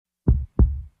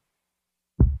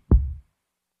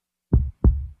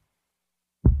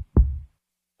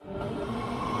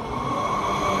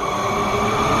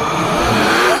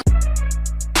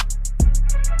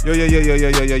Yo.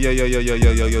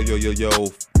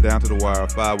 Down to the wire,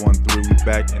 513. We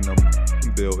back in the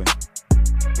building.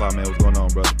 Fly man, what's going on,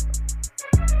 brother?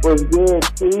 What's good,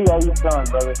 Steve? How you feeling,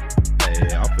 brother?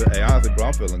 Hey, honestly, bro,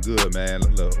 I'm feeling good, man.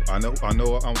 Look, I know,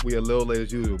 we a little late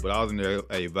as usual, but I was in there,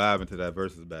 vibing to that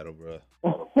versus battle, bro.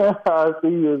 I see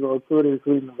you was on Twitter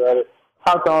tweeting about it.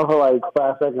 Hopped on for like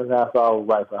 5 seconds after I was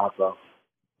right for hopped on.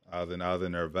 I was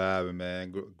in there vibing,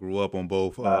 man. Grew up on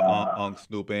both Unc,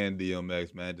 Snoop, and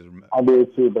DMX, man. I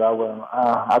did too, but I wasn't.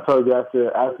 I told you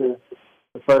after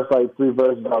the first like 3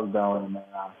 verses, I was done with it, man.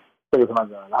 I took it to my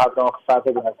gun. I hopped on for 5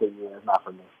 seconds. I said, "Yeah, it's not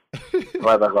for me."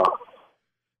 Right back off.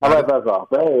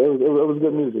 But hey, it was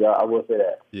good music. I will say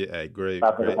that. Yeah, hey, great. I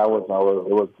think great. it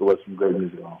was some great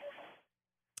music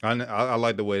on. I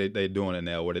like the way they doing it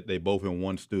now, where they both in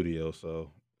one studio.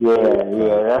 So yeah,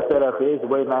 that setup is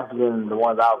way nicer than the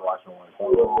ones I was watching. So I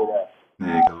will say that.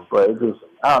 Yeah, but it just,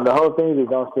 the whole thing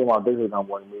just don't seem on business no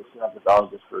more to me. It seems like it's all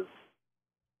just for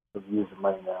views and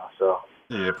money now. So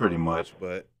yeah, pretty much.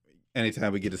 But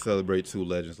anytime we get to celebrate two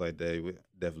legends like that, we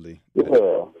definitely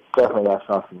got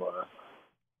something more.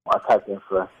 I typed in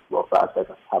for 5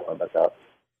 seconds, hop on back out.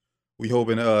 We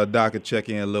hoping Doc could check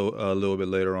in a little bit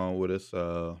later on with us.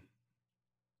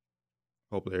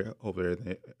 Hopefully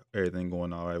everything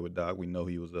going all right with Doc. We know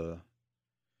he was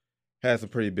had some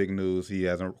pretty big news. He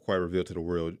hasn't quite revealed to the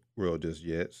world just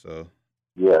yet. So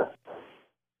yeah.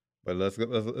 But let's go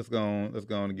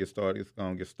and get started. Let's go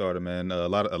and get started, man. A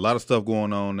lot of stuff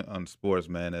going on sports,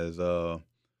 man. As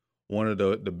one of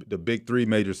the big 3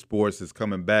 major sports is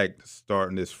coming back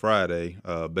starting this Friday.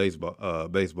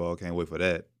 Baseball. Can't wait for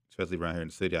that. Especially around here in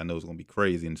the city. I know it's gonna be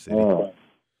crazy in the city.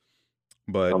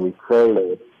 But it's gonna be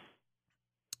crazy.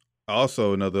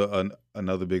 Also,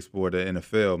 another big sport, the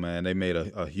NFL, man. They made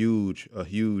a huge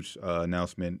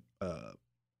announcement. I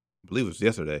believe it was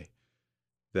yesterday,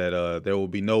 that there will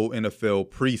be no NFL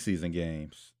preseason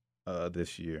games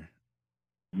this year.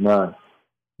 None.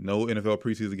 No NFL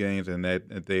preseason games, and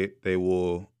that they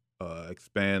will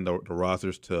expand the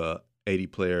rosters to 80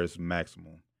 players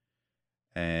maximum.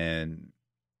 And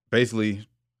basically,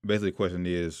 the question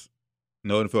is,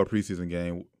 no NFL preseason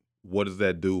game. What does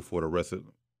that do for the rest of?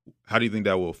 How do you think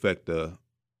that will affect the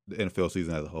NFL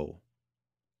season as a whole?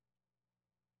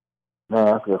 Man,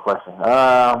 that's a good question.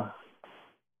 I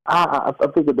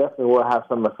think it definitely will have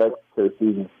some effect to the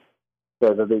season,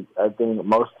 because I think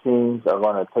most teams are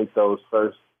going to take those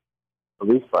first, at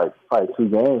least like probably 2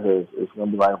 games. It's going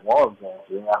to be like warm games.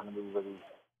 They're not going to be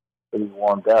really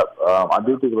warmed up. I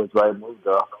do think it was the right move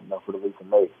though, for the league to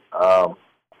make.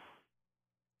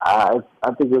 I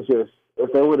think it's just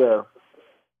if they would have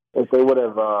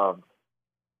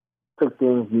took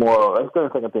things more. They're still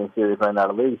taking things serious right now.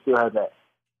 The league still hasn't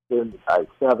given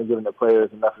the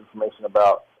players enough information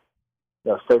about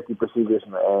safety procedures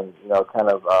and kind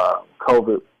of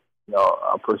COVID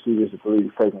procedures that the league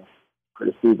is taking for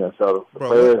the season. So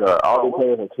all the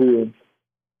players are tweeting,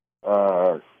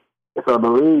 so the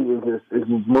league is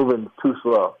just moving too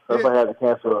slow. So if I had to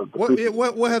cancel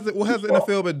what has the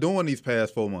NFL been doing these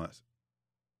past 4 months?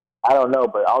 I don't know,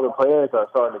 but all the players are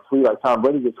starting to tweet. Like Tom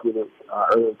Brady just tweeted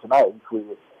earlier tonight. He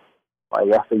tweeted like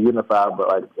after unified, but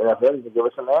like the NFL needs to give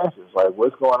us some answers. Like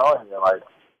what's going on here? Like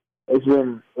it's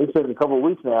been a couple of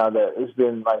weeks now that it's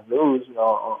been like news,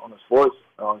 on the sports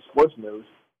news.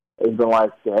 It's been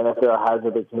like the NFL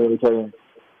hasn't been communicating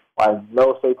like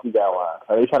no safety guidelines.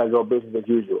 Like, they're trying to go business as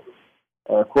usual,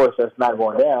 and of course that's not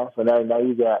going down. So now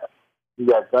you got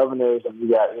governors and you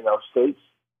got states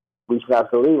reaching out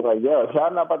to the league, like, yo,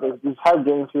 y'all not about to just have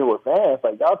games here with fans.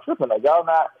 Like, y'all tripping. Like, y'all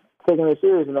not taking it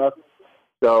serious enough.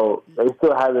 So they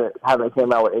still haven't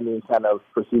came out with any kind of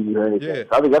procedure or anything. Yeah.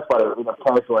 So I think that's why they're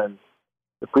canceling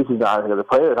the preseason out here.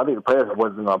 I think the players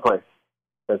wasn't going to play.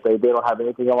 Because they don't have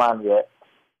anything in line yet.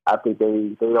 I think they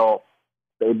didn't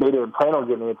plan on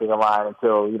getting anything in line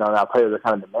until, now players are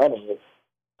kind of demanding it.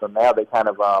 So now they kind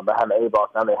of behind the 8 ball.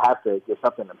 Now they have to get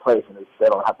something in place, and they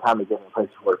don't have time to get it in place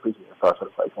before the preseason starts. So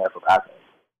it's like canceled after.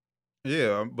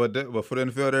 Yeah, but for the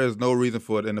NFL, there is no reason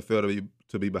for the NFL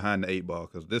to be behind the 8 ball,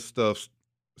 because this stuff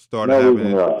started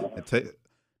happening.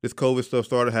 This COVID stuff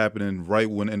started happening right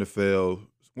when NFL,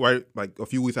 right like a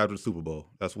few weeks after the Super Bowl.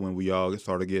 That's when we all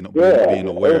started being aware. It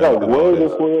was like way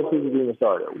before the season even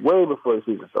started. Way before the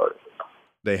season started.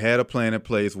 They had a plan in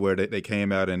place where they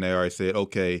came out and they already said,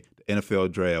 okay, the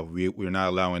NFL draft, we're not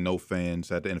allowing no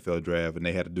fans at the NFL draft, and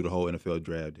they had to do the whole NFL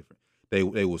draft different.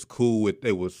 They was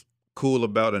cool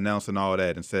about announcing all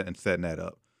that and setting that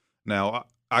up. Now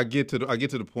I get to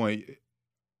the point,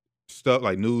 stuff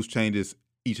like news changes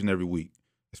each and every week,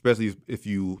 especially if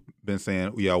you've been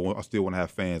saying, yeah, I still want to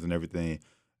have fans and everything.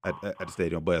 at the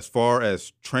stadium. But as far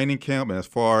as training camp and as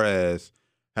far as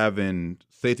having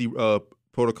safety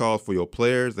protocols for your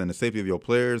players and the safety of your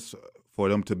players for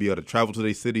them to be able to travel to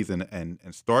their cities and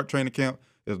start training camp,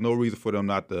 there's no reason for them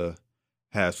not to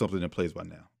have something in place by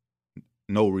now.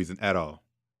 No reason at all.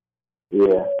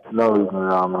 Yeah, no reason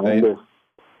at all, man. Just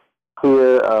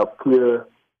pure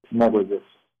negligence.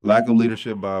 Lack of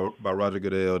leadership by Roger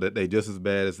Goodell. That they just as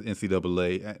bad as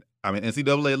NCAA. I mean,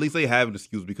 NCAA, at least they have an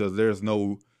excuse because there's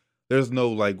no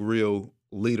like real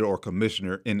leader or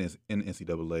commissioner in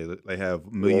NCAA. They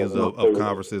have millions of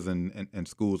conferences and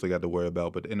schools they got to worry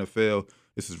about. But the NFL,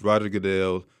 this is Roger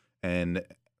Goodell and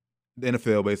the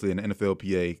NFL basically and the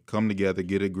NFLPA come together,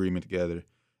 get an agreement together,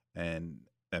 and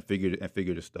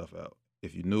figure this stuff out.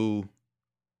 If you knew,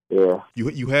 yeah,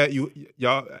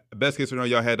 y'all best case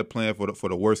scenario, y'all had to plan for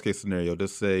the worst case scenario.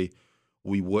 Just say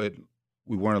we weren't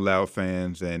allowed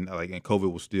fans and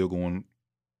COVID was still going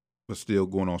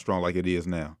on strong like it is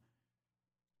now.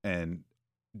 And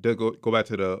to go back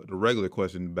to the regular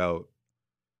question about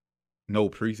no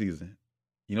preseason.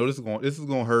 You know, this is going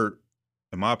to hurt,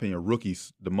 in my opinion,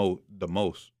 rookies the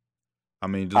most. I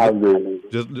mean, just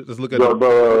look at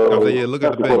look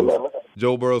at the Bengals.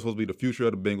 Joe Burrow is supposed to be the future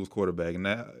of the Bengals quarterback, and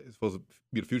now it's supposed to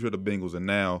be the future of the Bengals. And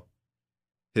now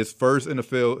his first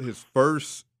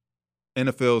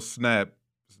NFL snap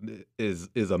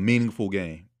is a meaningful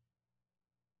game.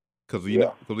 Because we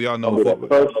all know in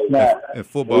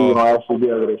football, he's gonna actually be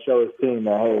able to show his team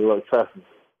that, hey, look, trust me.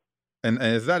 And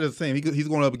it's not just the same. He's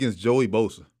going up against Joey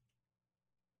Bosa.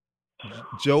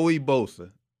 Joey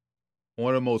Bosa,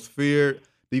 one of the most feared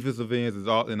defensive ends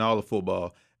in all of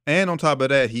football. And on top of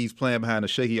that, he's playing behind a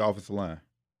shaky offensive line.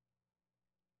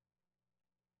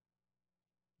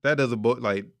 That doesn't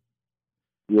like.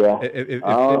 Yeah.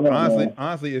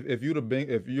 Honestly, if you're the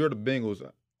Bengals,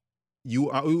 you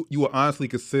will honestly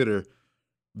consider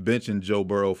benching Joe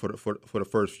Burrow for the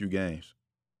first few games,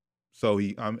 so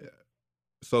he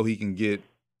can get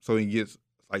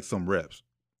like some reps,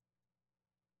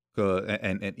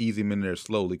 and ease him in there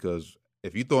slowly. Because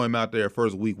if you throw him out there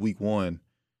first week one,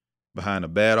 behind a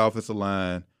bad offensive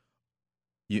line,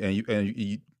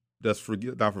 you not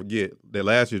forget that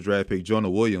last year's draft pick Jonah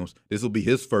Williams. This will be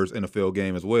his first NFL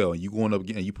game as well. And you going up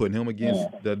and you putting him against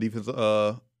the defense,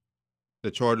 the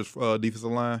Chargers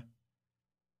defensive line,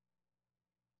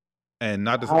 and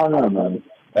not to say, I don't know, man.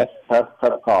 That's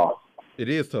tough call. It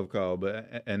is tough call,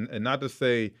 but and not to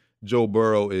say Joe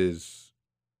Burrow he's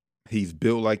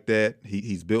built like that.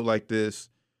 He's built like this,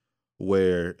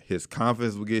 where his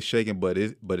confidence will get shaken, but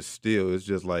it's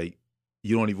just like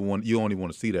you don't even want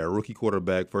to see that. A rookie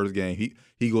quarterback, first game,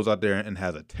 he goes out there and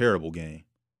has a terrible game.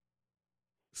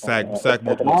 Sack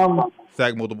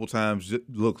multiple times,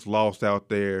 looks lost out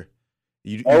there.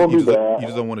 You just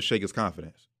don't want to shake his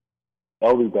confidence.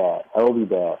 That would be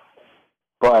bad.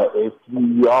 But if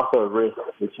you also risk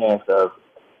the chance of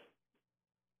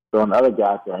throwing other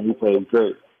guys there and he plays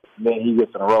great, then he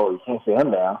gets in a roll. You can't sit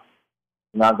him down.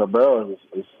 Now the Burrow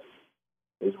is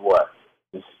what?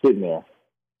 Just sitting there.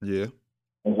 Yeah.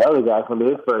 And the other guy's going to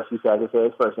be his first, his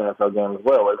first NFL game as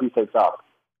well, if he takes off.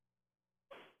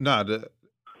 Nah,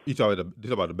 you talking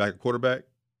about the backup quarterback?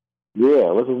 Yeah,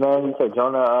 what's his name? You said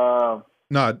Jonah.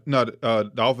 The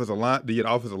offensive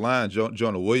line,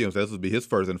 Jonah Williams. This would be his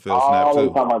first NFL snap too.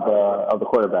 Talking about the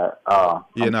quarterback.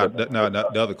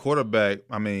 The other quarterback.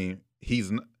 I mean,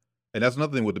 and that's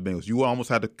another thing with the Bengals. You almost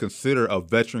have to consider a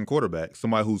veteran quarterback,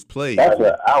 somebody who's played. That's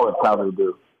what I would probably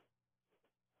do.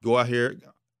 Go out here.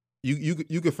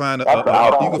 You could find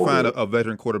a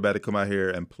veteran quarterback to come out here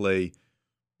and play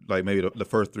like maybe the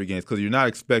first 3 games because you're not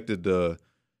expected to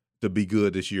be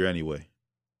good this year anyway.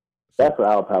 That's what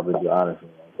I would probably do, honestly.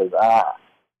 Because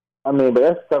but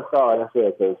that's a tough call, like I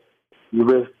said, because you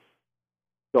risk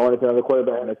going into another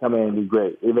quarterback and they come in and do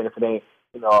great, even if it ain't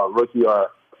a rookie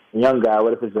or a young guy.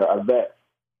 What if it's a vet?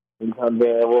 You come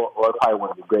there, well, it probably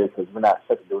wouldn't be great because we're not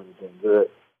set to do anything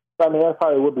good. So that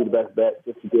probably would be the best bet,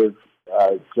 just to give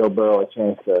Joe Burrow a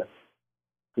chance to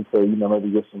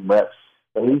maybe get some reps.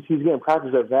 But he's getting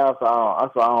practice reps now, so I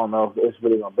don't know if it's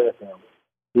really gonna benefit him.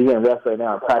 He's getting reps right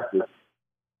now in practice.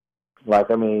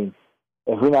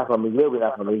 If we're not gonna be good, we're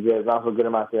not gonna be good. It's also get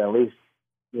him out there and at least,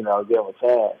 give him a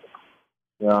chance.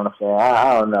 You know what I'm saying?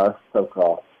 I don't know. It's a tough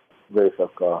call. Very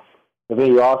tough call. But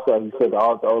then you also, as you said, the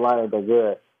O-line ain't that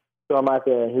good. So I'm out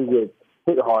there and he gets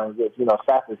hit hard and gets,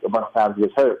 sacked a bunch of times,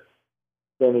 gets hurt.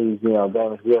 Then he's,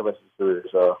 damaged the rest of his career.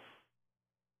 So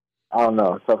I don't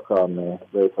know. Tough call, man.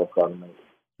 Very tough call to make.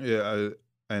 Yeah,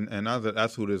 and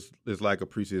that's who this lack of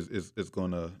preseason is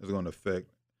going to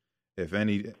affect. if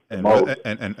any, The most.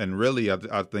 and really,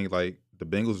 I think like the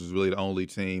Bengals is really the only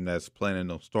team that's planning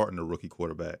on starting a rookie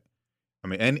quarterback. I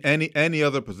mean, any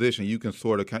other position you can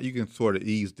sort of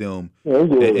ease them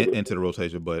into the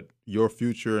rotation, but your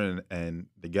future and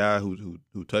the guy who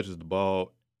touches the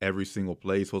ball every single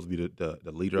play is supposed to be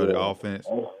the leader of the offense.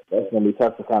 That's gonna be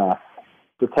tough to kind of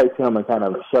protect him and kind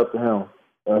of shelter him.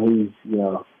 He's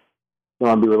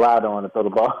gonna be relied on to throw the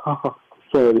ball.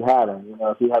 Can't really hide him.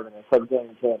 If you have an tough game,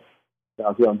 you can't.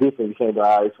 If you're on defense, you can't go,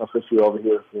 all right, he's going to switch you over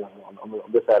here on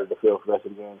this side of the field for the rest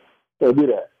of the game. You can't do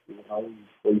that.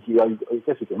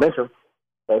 You can bench him.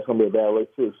 That's going to be a bad way,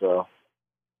 too. So,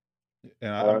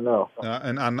 I don't know.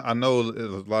 And I know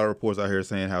there's a lot of reports out here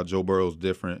saying how Joe Burrow's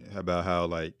different, about how,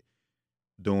 like,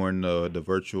 during the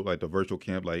virtual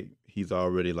camp, like, he's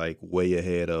already, like, way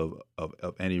ahead of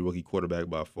any rookie quarterback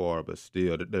by far. But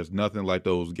still, there's nothing like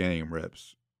those game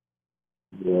reps.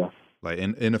 Yeah. Like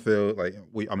in NFL, like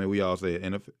we all say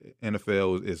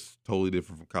NFL is totally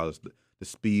different from college. The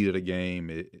speed of the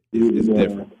game is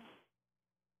different.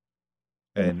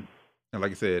 And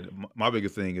like I said, my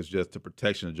biggest thing is just the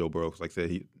protection of Joe Burrow. 'Cause like I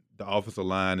said, the offensive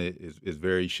line is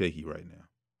very shaky right now.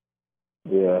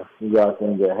 Yeah, you guys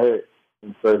can get hurt in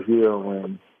the first year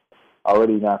when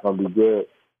already not going to be good.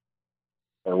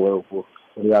 And what are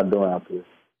y'all doing out there?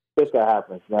 If that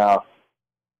happens now.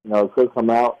 It could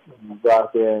come out, go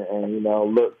out there and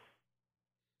look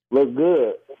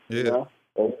good. Yeah.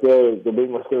 And still, the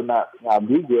Bengals still not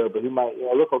be good, but he might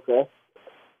look okay.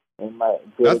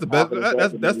 That's the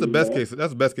best. That's the best case.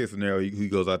 That's the best case scenario. He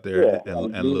goes out there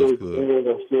and looks good.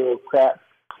 Are still crap,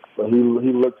 but he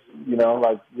looks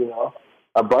like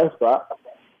a bright spot.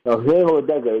 He ain't gonna look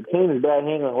that good. The team is bad.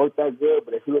 He ain't gonna look that good.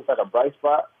 But if he looks like a bright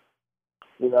spot,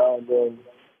 and then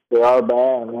they are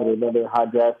bad, and another high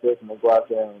draft pick, and they go out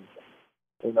there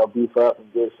and beef up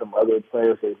and get some other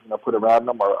players that put around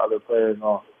them, or other players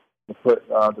to put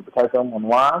to protect them on the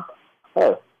line.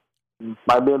 Hey,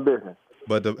 might be in business.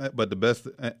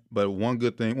 But one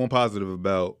good thing, one positive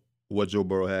about what Joe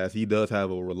Burrow has, he does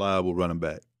have a reliable running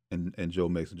back in Joe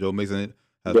Mixon. Joe Mixon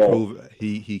has proved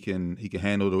he can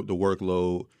handle the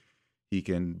workload. He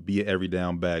can be an every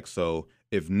down back. So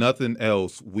if nothing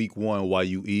else, week one, while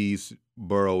you ease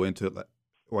Burrow into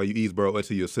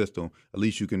your system, at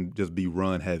least you can just be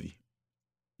run heavy.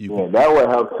 That would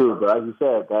help too. But as you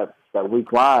said, that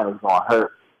weak line is gonna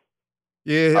hurt.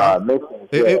 Yeah,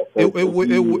 it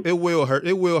will hurt.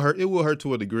 It will hurt. It will hurt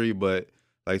to a degree. But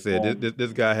like I said,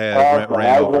 this guy has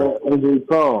ran over. Injury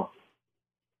prone.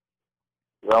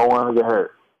 You don't want to get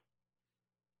hurt.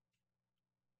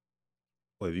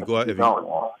 Well, if you go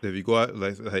out,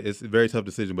 like it's a very tough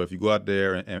decision. But if you go out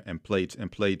there and play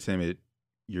timid,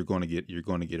 you're going to get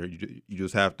hurt. You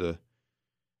just have to.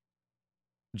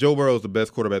 Joe Burrow is the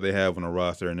best quarterback they have on the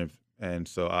roster, and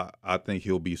so I think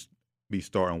he'll be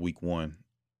starting week one,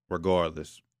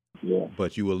 regardless. Yeah.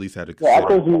 But you at least have to consider. Yeah, I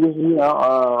think you just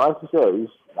like you said, you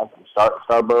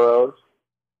start Burrows.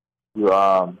 You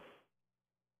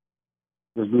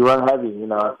just be run heavy,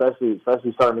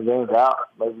 especially starting the games out.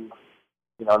 Maybe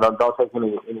don't take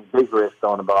any big risks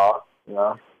on the ball.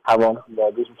 Have them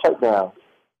do some check downs.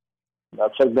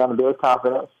 Check down to build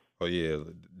confidence. Oh yeah,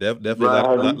 definitely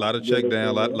a lot of check down,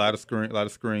 a lot of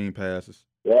screen passes.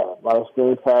 Yeah, a lot of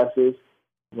screen passes.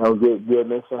 Get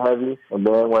Mixon heavy, and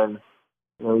then when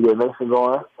you get Mixon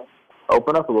going,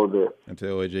 open up a little bit.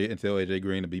 Until AJ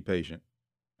Green to be patient.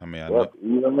 I mean,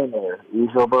 ease him in there, ease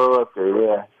your Burrow up there.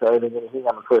 Yeah, so everything he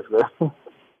got the Christmas.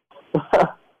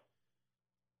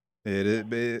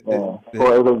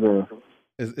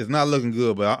 It's not looking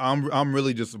good, but I'm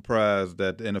really just surprised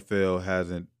that the NFL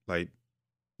hasn't, like,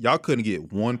 y'all couldn't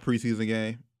get one preseason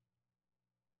game.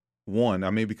 One,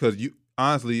 I mean, because you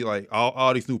honestly, like,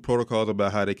 all these new protocols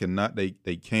about how they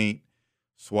can't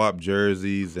swap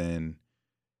jerseys, and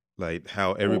like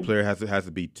how every player has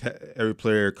to be every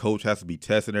player coach has to be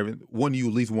tested. Everything. Wouldn't you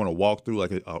at least want to walk through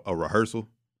like a rehearsal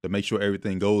to make sure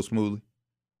everything goes smoothly?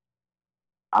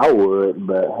 I would,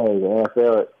 but hey, the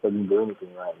NFL doesn't do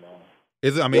anything right now.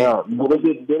 Is it? I mean, did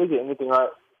they get anything right?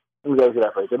 Let me get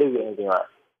that phrase. Did they get anything right?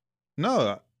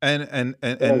 No, and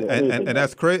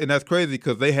that's crazy. And that's crazy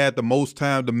because they had the most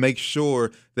time to make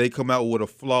sure they come out with a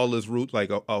flawless route,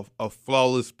 like a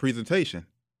flawless presentation.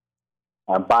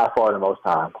 And by far the most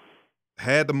time.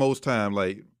 Had the most time.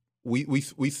 Like we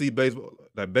see baseball.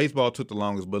 Like baseball took the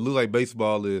longest, but it looks like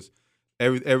baseball is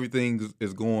everything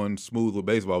is going smooth with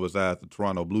baseball. Besides the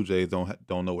Toronto Blue Jays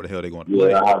don't know where the hell they're going to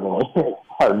play. Yeah, I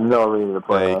have no reason to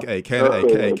play.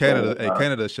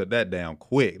 Canada shut that down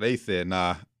quick. They said,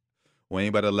 nah, we ain't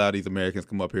about to allow these Americans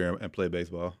come up here and play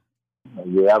baseball.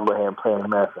 Yeah, I'll go ahead and play in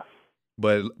America.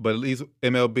 but at least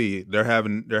MLB they're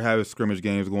having scrimmage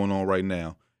games going on right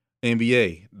now.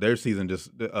 NBA their season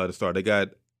just to start. They got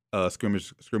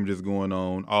scrimmages going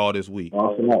on all this week.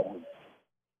 Awesome.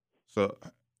 So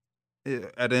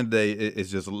at the end of the day, it's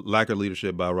just lack of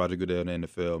leadership by Roger Goodell in the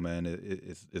NFL. Man,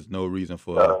 it's no reason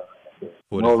for No this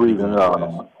to be reason going at through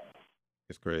this. all.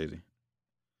 It's crazy.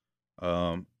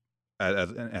 Um,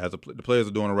 the players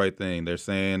are doing the right thing. They're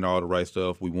saying all the right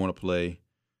stuff. We want to play.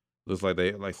 Looks like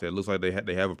they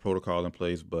have a protocol in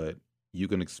place, but you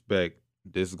can expect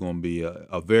this is going to be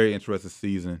a very interesting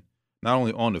season, not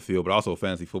only on the field but also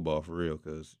fantasy football for real.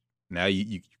 Because now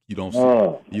you don't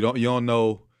you don't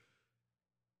know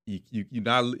you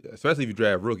not, especially if you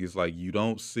draft rookies, like you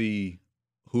don't see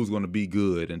who's going to be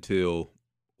good until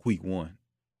week 1.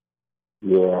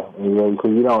 Yeah,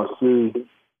 because you don't see,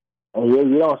 and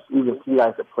you don't even see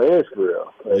like the players for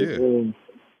real. Yeah. In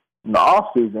the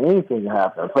off season, anything can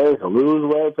happen. Players can lose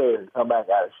weight, players can come back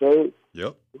out of shape.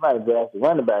 Yep. You might draft the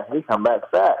running back, he come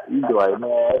back fat. You be like,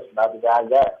 man, that's not the guy I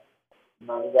got.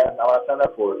 Not the guy I signed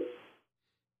up for.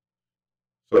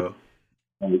 So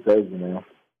that'd be crazy, man.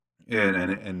 Yeah,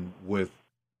 and with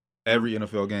every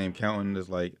NFL game counting is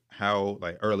like how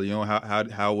like early on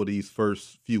how will these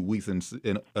first few weeks in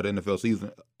of the NFL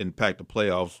season impact the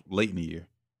playoffs late in the year?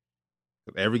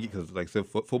 Because like I said,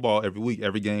 football every week,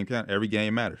 every game matters. Every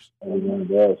game,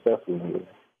 yeah, especially in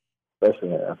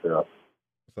the NFL.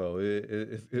 So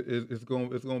it's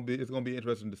gonna be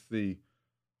interesting to see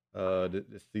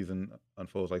this season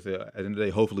unfolds. Like I said, at the end of the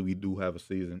day, hopefully we do have a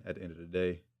season at the end of the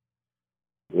day.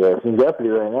 Yeah, it's in jeopardy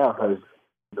right now because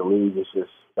the league is just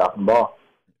stopping ball.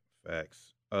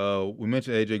 Facts. We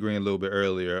mentioned AJ Green a little bit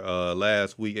earlier.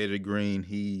 Last week, AJ Green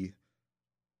he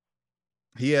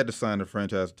had to sign a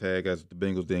franchise tag as the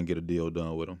Bengals didn't get a deal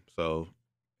done with him. So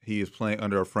he is playing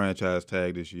under a franchise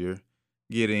tag this year,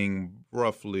 getting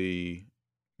roughly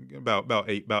about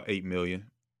 8 million,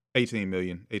 18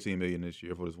 million this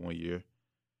year for this 1 year.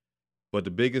 But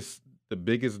the biggest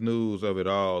news of it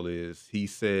all is he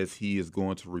says he is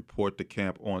going to report to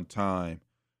camp on time.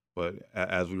 But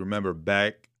as we remember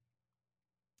back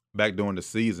during the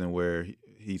season where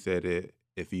he said that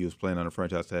if he was playing on a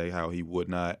franchise tag, how he would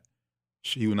not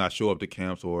show up to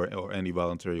camps or any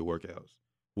voluntary workouts.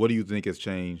 What do you think has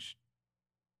changed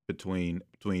between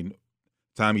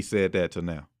time he said that to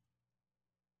now?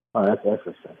 Oh, that's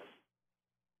interesting.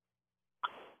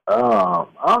 I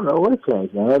don't know what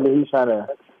changed, man. Maybe he's trying to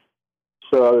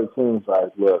show other teams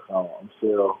like, look, I'm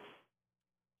still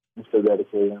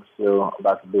dedicated. I'm still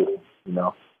about the business, you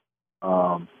know.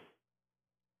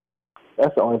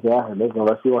 That's the only thing I can think of.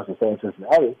 Unless he wants to stay in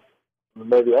Cincinnati,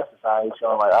 maybe that's the sign he's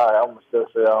showing. Like, all right, I'm gonna still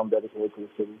say I'm dedicated to the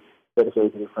city,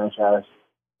 dedicated to the franchise,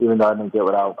 even though I didn't get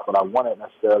what I wanted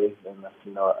necessarily, and a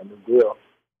new deal.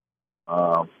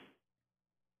 I'm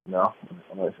gonna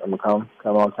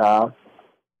come on time.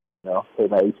 Pay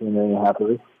my $18 million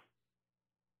happily.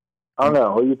 I don't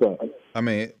know. What do you think? I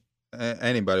mean,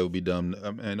 anybody would be dumb. I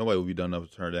mean, nobody would be dumb enough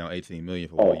to turn down $18 million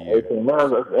for 1 year. $18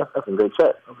 million, that's a good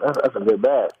check. That's a good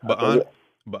bag. But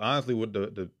honestly, what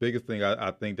the biggest thing I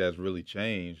think that's really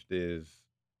changed is,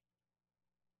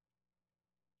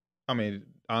 I mean,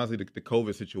 honestly, the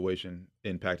COVID situation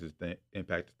impacted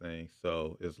things.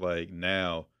 So it's like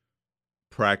now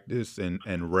practice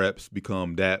and reps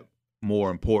become that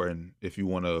more important if you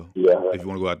want to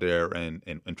go out there and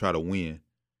try to win.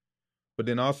 But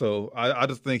then also, I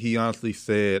just think he honestly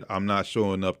said, "I'm not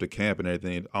showing up to camp and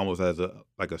everything," almost as a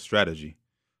strategy,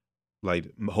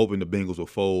 like hoping the Bengals will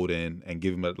fold and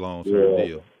give him a long-term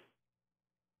deal.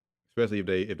 Especially if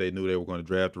they knew they were going to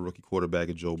draft a rookie quarterback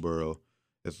in Joe Burrow.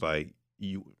 It's like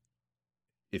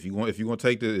if you want to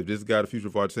take if this guy the future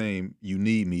of our team, you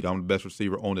need me. I'm the best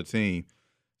receiver on the team,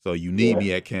 so you need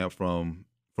me at camp from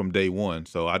day one.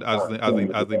 So I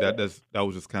think that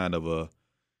was just kind of a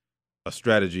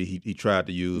strategy he tried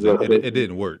to use, and it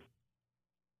didn't work.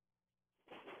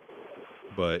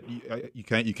 But you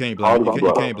can't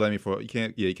blame me for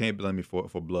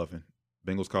bluffing.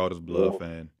 Bengals called his bluff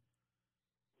and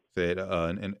said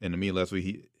in the meeting last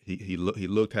week he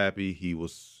looked happy. He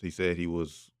said he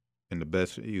was in the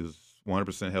best. He was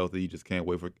 100% healthy. He just can't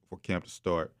wait for camp to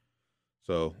start.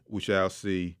 So we shall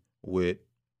see with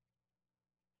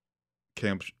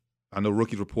camp. I know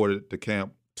rookies reported to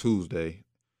camp Tuesday.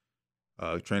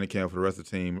 Training camp for the rest of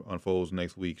the team unfolds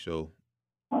next week. So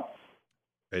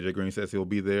AJ Green says he'll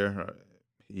be there.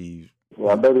 I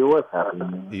bet he was happy.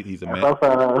 He's a man. I'm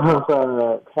signing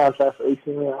a contract for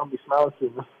 18 million. I'll be smiling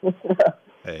too.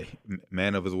 Hey,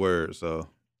 man of his word. So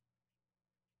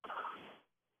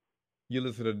you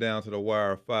listen to Down to the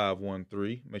Wire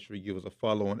 513. Make sure you give us a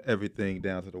follow on everything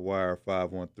Down to the Wire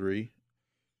 513.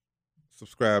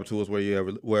 subscribe to us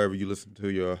wherever you listen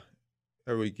to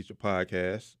wherever you get your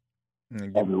podcast.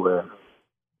 Everywhere.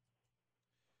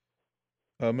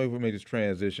 Maybe we make this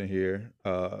transition here.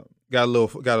 Got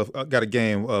a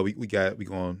game. We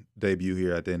gonna debut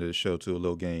here at the end of the show too. A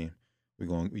little game we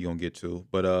gonna get to.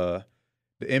 But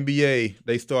the NBA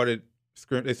they started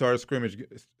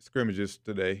scrimmages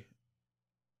today.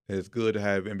 It's good to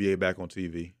have NBA back on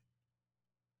TV.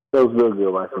 Feels real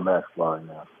good like for basketball right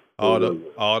now. All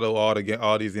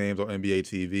these games on NBA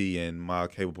TV, and my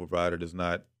cable provider does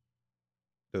not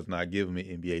give me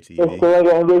NBA TV. It's still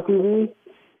like NBA TV?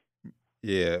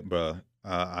 Yeah, bro.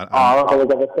 I don't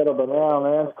think I got set up now,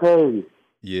 man. It's crazy.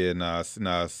 Yeah, nah.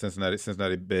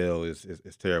 Cincinnati Bell is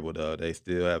terrible, though. They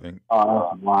still haven't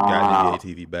wow. got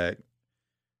NBA TV back.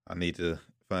 I need to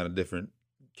find a different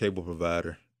cable provider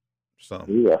or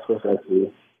something. Yeah, switch that to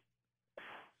you.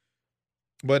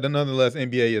 But nonetheless,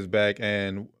 NBA is back,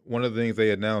 and one of the things they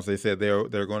announced, they said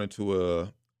they're going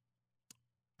to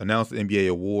announce the NBA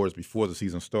awards before the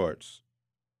season starts.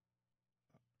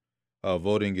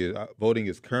 Voting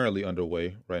is currently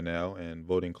underway right now, and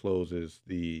voting closes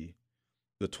the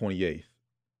 28th.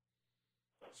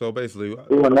 So basically, you want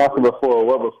to announce it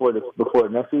before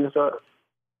next season starts?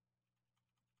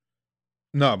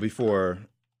 No, before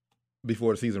the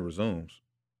season resumes.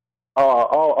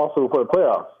 Also before the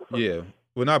playoffs. Yeah.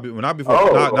 Well, not before not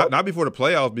before the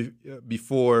playoffs.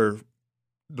 Before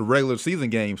the regular season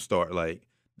games start. Like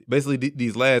basically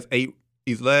these last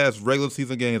regular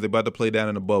season games they're about to play down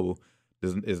in the bubble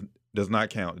does not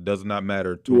count. It does not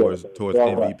matter towards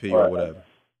MVP or whatever.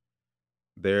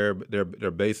 They're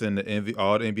basing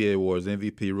all the NBA awards,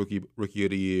 MVP, rookie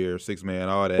of the year, sixth man,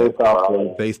 all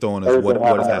that based on what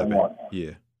has happened.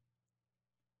 Yeah.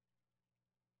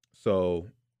 So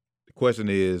the question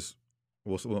is.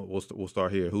 We'll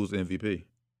start here. Who's the MVP?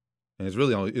 And it's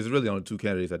really only two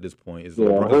candidates at this point. Is it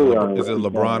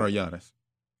LeBron or Giannis?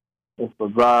 It's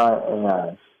LeBron and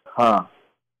Giannis. Huh?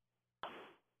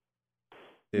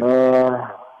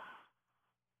 Man,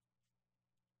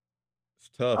 it's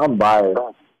tough. I'm biased.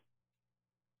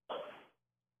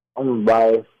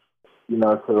 You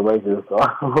know, to the Lakers. So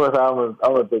I'm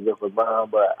gonna think it's LeBron,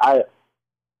 but I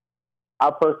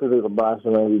personally think LeBron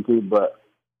should win MVP, but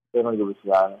they don't give it to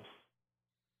Giannis.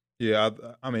 Yeah,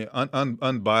 I mean,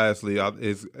 unbiasedly,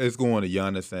 it's going to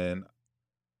Giannis, and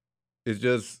it's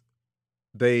just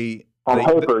on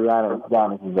paper,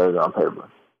 Giannis is better on paper.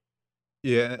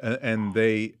 Yeah, and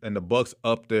the Bucks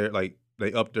upped their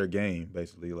game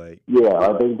basically. Like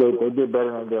yeah, they did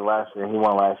better than they did last year. He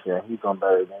won last year. He's done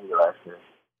better than he did last year.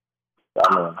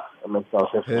 I mean, it makes no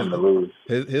sense for him to lose.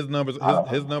 His numbers are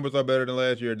better than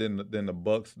last year than the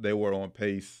Bucks. They were on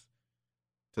pace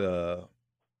to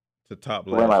top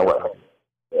last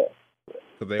year.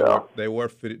 Because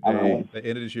they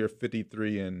ended this year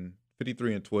 53 and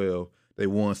 12. They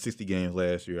won 60 games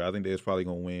last year. I think they was probably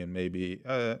gonna win maybe.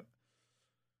 They're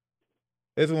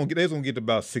gonna get to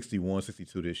about 61,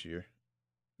 62 this year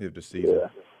if the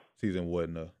season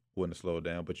wouldn't have slowed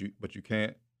down. But you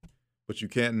can't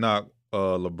knock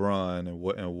LeBron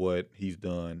and what he's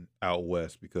done out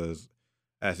west, because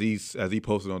as he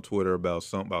posted on Twitter about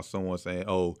someone saying,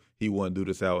 "Oh, he wouldn't do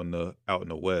this out in the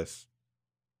West."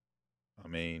 I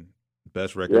mean,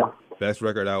 best record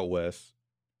out west.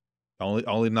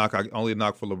 Only knock for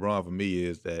LeBron for me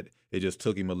is that it just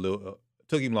took him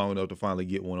long enough to finally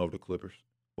get one over the Clippers.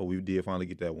 But we did finally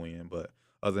get that win. But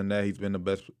other than that, he's been the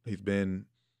best. He's been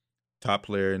top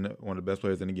player and one of the best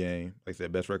players in the game. Like I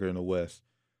said, best record in the West.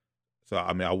 So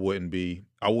I mean, I wouldn't be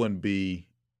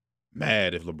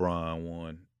mad if LeBron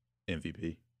won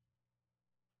MVP.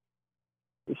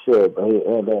 He should, but he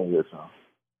ain't good song.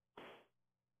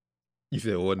 You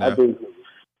said what now? I think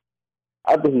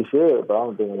he should, but I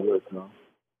don't think he's good song.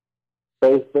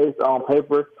 Based on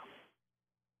paper,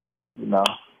 you know,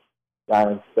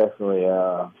 Giannis definitely.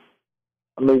 I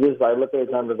mean, just like look at his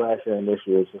numbers last year and this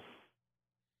year. It's just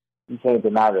you can't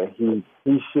deny that he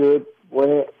should win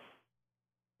it.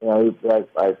 You know,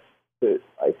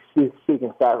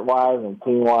 speaking stat wise and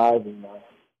team wise, and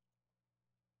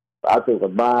I think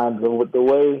LeBron, with the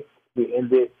way we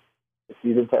ended the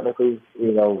season, technically,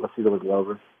 you know, the season was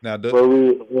over. Now, but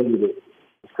we ended it.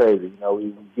 It's crazy. You know,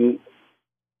 we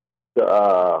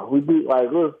beat like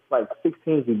 6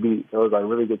 teams we beat. So it was like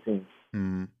really good teams.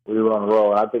 Mm-hmm. We were on the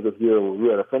roll. And I think if we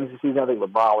were to finish the season, I think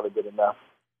LeBron would have did enough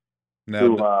to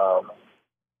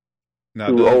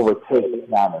overtake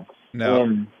Giannis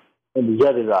in the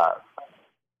judges' eyes.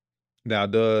 Now,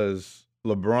 does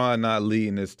LeBron not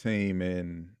leading this team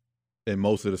in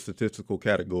most of the statistical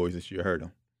categories this year hurt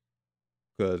him?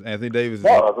 Because Anthony Davis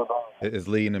is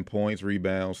leading in points,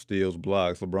 rebounds, steals,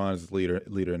 blocks. LeBron is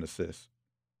leader in assists.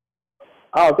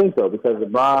 I don't think so because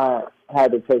LeBron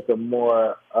had to take a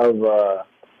more of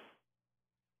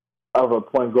a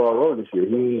point guard role this year.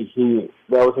 He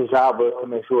that was his job was to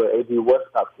make sure AD was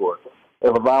top scorer.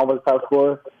 If LeBron was top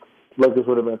scorer, Lakers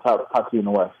would have been top two in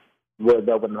the West.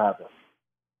 That wouldn't happen.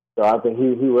 So I think he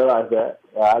realized that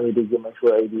I need to make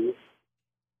sure AD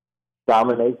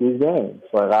dominate these games.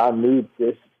 Like I need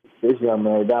this young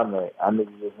man to dominate. I need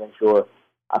to just make sure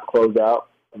I close out.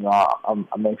 You know,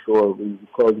 I make sure we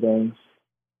close games.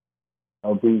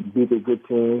 Beat the good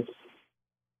teams.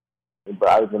 But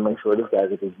I need to make sure this guy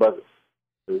gets his buckets.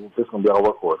 This is going to be our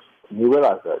workhorse. And he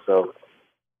realized that. So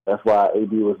that's why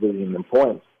AD was leading in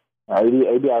points. Now, AD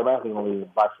automatically going to lead in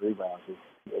box rebounds.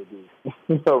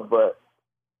 AD. But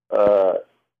I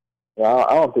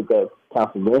don't think that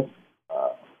counts against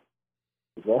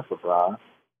LeBron.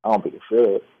 I don't think it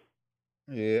should.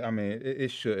 Yeah, I mean it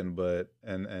shouldn't, but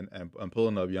and I'm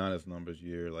pulling up Giannis numbers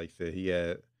here. Like I said,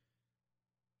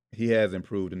 he has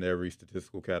improved in every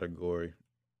statistical category.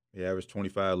 He averaged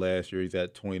 25 last year. He's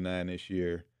at 29 this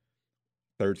year.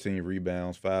 13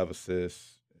 rebounds, 5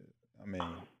 assists. I mean,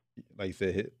 like you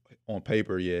said, on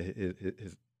paper, yeah,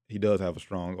 he does have a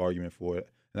strong argument for it,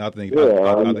 and I think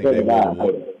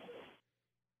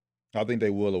I think they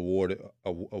will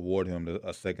award him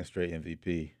a second straight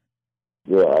MVP.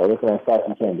 Yeah, looking at stats,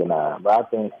 you can't deny. But I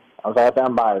think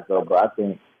I'm biased though. But I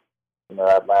think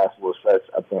that last little stretch.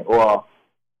 I think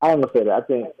I don't know say that. I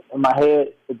think in my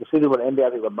head, if the season would end, I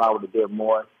think LeBron would have did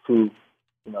more to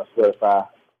solidify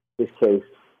his case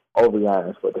over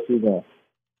Giannis. But the season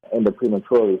ended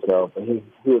prematurely, so but he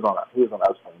was on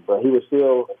upswing. But he was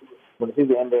still when the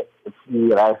season ended. If you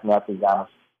had asked me, I think Giannis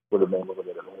would have been a little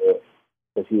bit ahead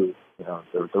because he was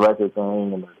the record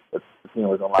thing and the team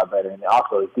was a lot better, and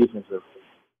also his defensive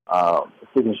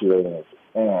efficiency rating is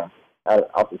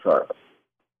off the charts.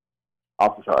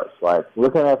 Off the charts. Like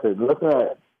looking at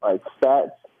like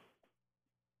stats,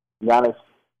 Giannis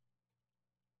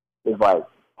is like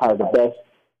has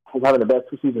having the best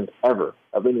 2 seasons ever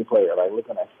of any player. Like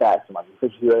looking at stats and like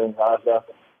efficiency ratings and all that stuff.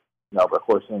 No, but of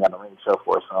course he ain't got no ring to show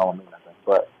for it, so I don't mean nothing.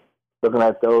 But looking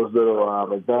at those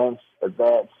little advanced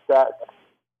stats,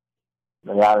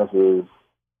 Giannis is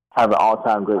having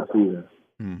all-time great seasons.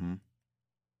 Mm-hmm.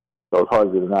 So it's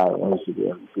hard to deny when he should be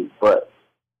MVP. But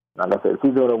like I said, if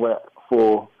he's going to win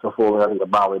full, I think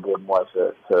LeBron would do more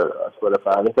to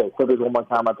solidify. They said Clippers one more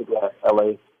time. I think they had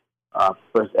LA,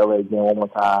 first LA game one more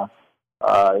time.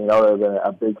 There's been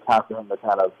a big time for him to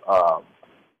kind of,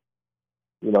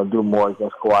 do more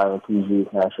against Kawhi and PG.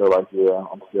 Kind of show like, yeah,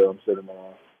 I'm still the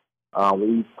man.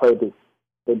 We played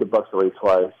the Bucks already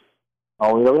twice.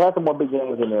 We had some more big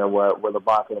games in there where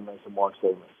LeBron could have made some more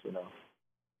statements.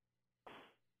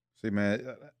 See,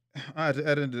 man, at the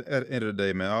end of the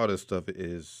day, man, all this stuff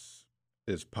is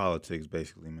politics,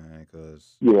 basically, man.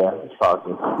 Cause it's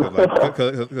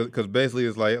politics. Because basically,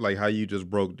 it's like how you just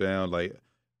broke down, like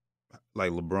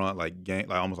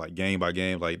LeBron, almost like game by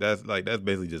game, that's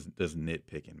basically just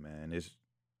nitpicking, man.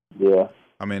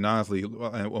 I mean, honestly,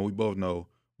 and we both know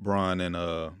Bron and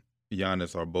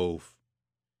Giannis are both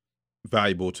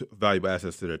valuable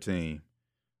assets to their team.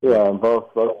 Yeah, and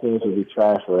both teams would be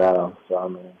trash without him. So I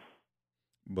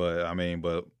mean,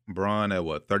 but Bron at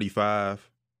what 35?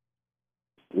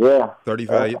 Yeah,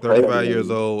 35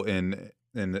 years old, and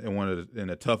in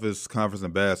the toughest conference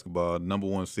in basketball, number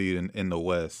 1 seed in the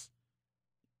West.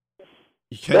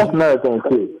 That's another thing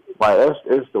too. Like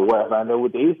it's the West. I know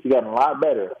with the East, you gotten a lot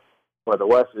better, but the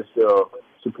West is still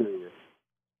superior.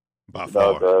 By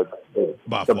far.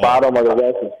 The bottom of the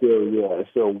West is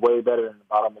still way better than the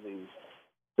bottom of the East.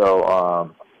 So,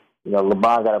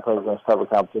 LeBron got to play against tougher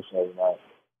competition every night.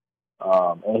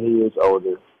 And he is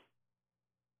older.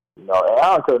 And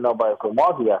I don't tell nobody, so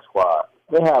Milwaukee got squad.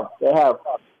 They have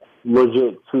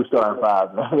legit 2-star and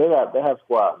 5, man. They have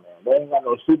squad, man. They ain't got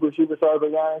no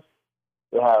superstars, guys.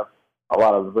 They have a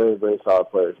lot of very, very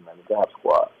solid players, man. They have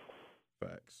squad.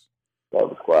 Facts. They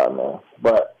have a squad, man.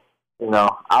 But,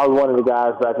 I was one of the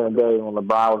guys back in the day when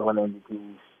LeBron was winning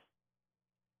MVPs.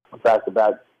 Back to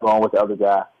back, going with the other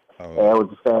guy. Oh. And it was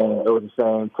the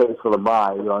same case for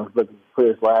LeBron. He's looking for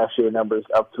his last year numbers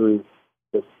up to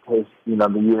his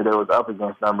the year that was up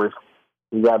against numbers.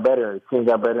 He got better. His team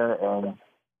got better, and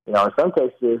in some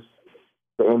cases,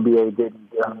 the NBA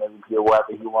didn't give him an MVP award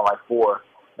after he won like 4.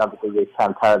 Not because they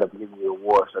kind of tired of giving the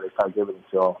award, so they started giving it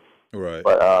to him. Right.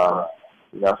 But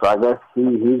so I guess he's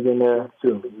in there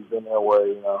too. He's in there where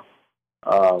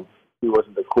he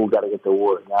wasn't the cool guy to get the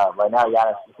award. Right now,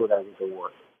 Giannis is the cool guy to get the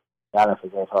award. Giannis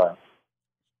is James Harden.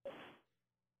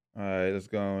 All right, let's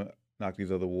go. knock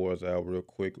these other awards out real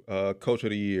quick. Coach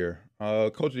of the year.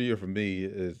 Coach of the year for me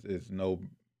is no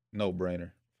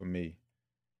brainer for me.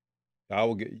 I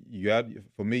will get you had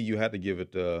for me. You had to give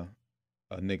it to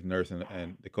Nick Nurse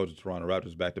and the coach of Toronto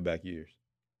Raptors back-to-back years.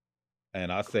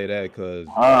 And I say that because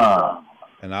Ah,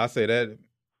 and I say that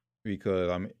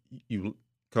because I mean you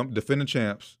come defending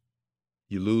champs,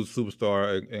 you lose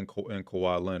superstar in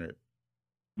Kawhi Leonard,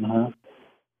 mhm.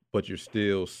 but you're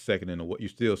still second in the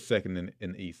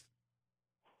East.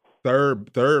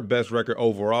 Third best record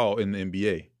overall in the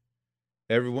NBA.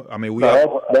 Everyone, I mean, we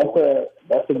all. So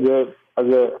that's a good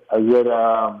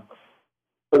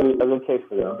case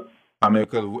for them. I mean,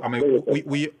 because I mean, Really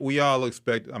good. we all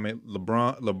expect. I mean,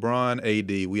 LeBron,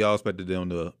 AD, we all expected them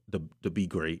to be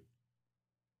great,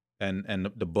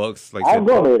 and the Bucks, like I I said, ain't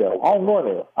going there though. I ain't going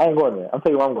there. I ain't going there. I'm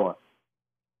telling you where I'm going.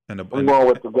 and I'm going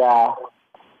with the guy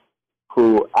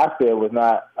who I said was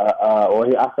not, I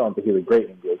don't think he's a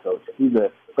great NBA coach. He's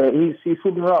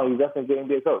super wrong. He's definitely a good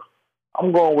NBA coach.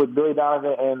 I'm going with Billy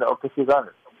Donovan and the OKC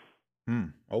Thunder.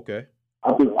 Okay.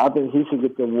 I think he should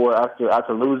get the award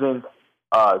after losing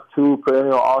two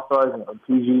perennial All Stars and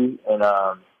PG and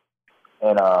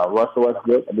Russell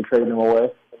Westbrook and they traded him away.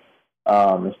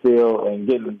 And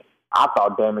getting I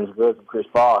thought damaged goods from Chris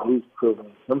Paul. He's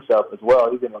proven himself as well.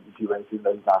 He's in the MVP race, even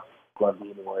though he's not going to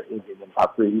be anywhere in the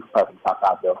top three. He's probably top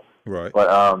five though. Right. But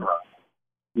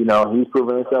he's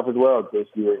proven himself as well this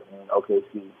year in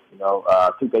OKC.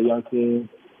 Took that young team,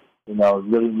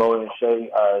 really molding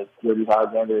Shea, Gilbert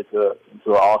Alexander into an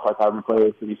all-star type of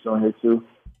player pretty soon here too.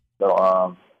 So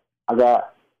I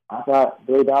got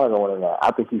Billy Donovan winning that.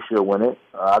 I think he should win it.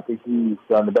 I think he's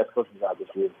done the best coaching job this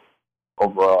year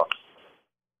overall.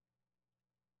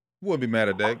 Wouldn't be mad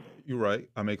at that. You're right.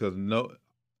 I mean, because I know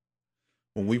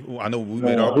when we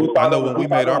made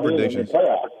our predictions.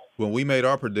 When we made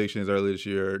our predictions earlier this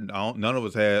year, none of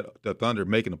us had the Thunder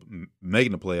making the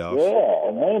playoffs. Yeah,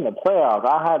 and they in the playoffs.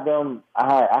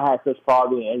 I had Chris Paul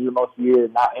being injured most of the year,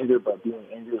 not injured, but being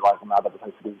injured, like I'm not about to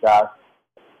play for these guys.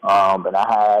 And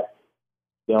I had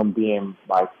them being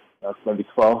like maybe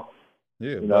 12.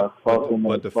 Yeah, but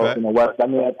the fact in the West. I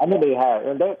mean they had,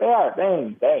 and they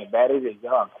ain't bad. They just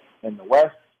young. In the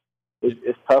West,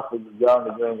 it's tough when you're young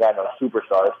and you ain't got no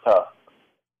superstar. It's tough.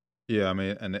 Yeah, I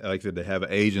mean, and like I said, they have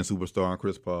an Asian superstar in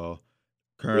Chris Paul.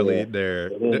 Currently,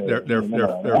 they're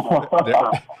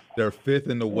fifth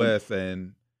in the West,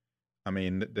 and I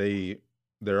mean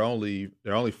they're only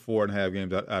 4.5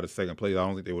 games out of second place. I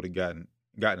don't think they would have gotten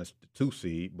a 2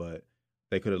 seed, but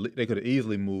they could have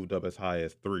easily moved up as high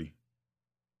as 3.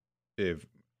 If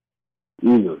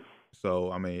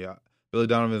so, I mean, Billy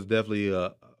Donovan is definitely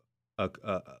a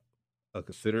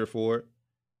considerate for it.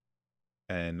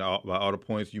 And by all the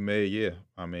points you made, yeah,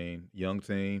 I mean, young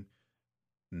team,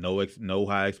 no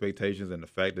high expectations, and the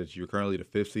fact that you're currently the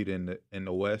 5th seed in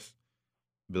the West,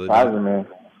 Billy Donovan, man.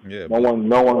 Yeah,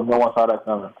 no one saw that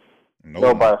coming.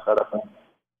 Nobody saw that coming.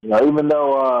 Even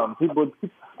though I don't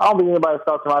think anybody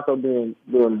saw Toronto doing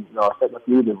second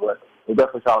seed, but they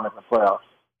definitely saw them in the playoffs.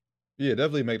 Yeah,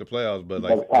 definitely make the playoffs, but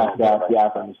like still,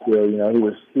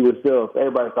 he was still.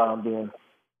 Everybody thought him being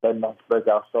that next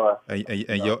breakout star. And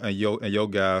your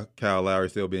guy Kyle Lowry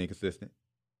still being consistent.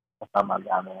 That's not my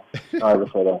guy, man. Don't ever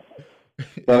say that.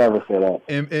 Don't ever say that.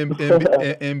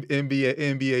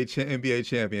 NBA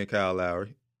champion Kyle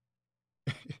Lowry.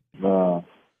 Man.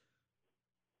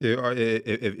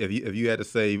 If you had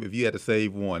to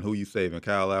save one, who you saving?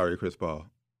 Kyle Lowry or Chris Paul?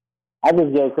 I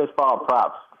just gave Chris Paul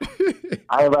props.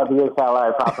 I ain't about to give Kyle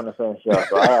Lowry props on the same show,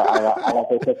 so I got to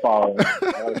say Chris Paul. I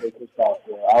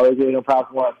always give him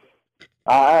props once.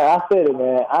 I said it,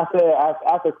 man. I said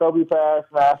after Kobe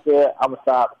passed, man, I said I'm gonna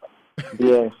stop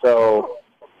being so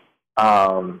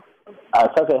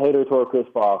such a hater toward Chris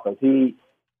Paul because he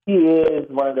is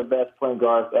one of the best point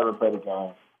guards to ever play the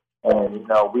game, and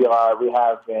we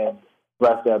have been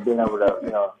blessed to have been able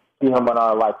to see him in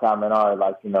our lifetime and our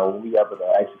we able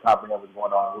to actually comprehend what's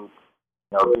going on.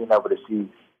 Being able to see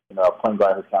a point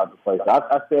guard his caliber play. So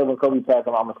I said when Kobe passed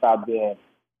him, I'm gonna stop being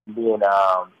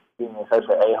such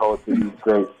an a-hole to these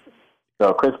greats.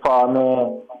 So Chris Paul,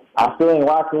 man, I still ain't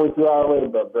rocking with you all the way,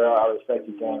 but bro, I respect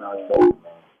your game. I respect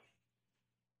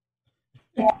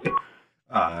you, man.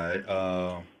 All right.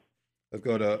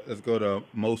 Let's go to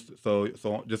most. So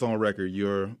just on record,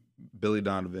 you're Billy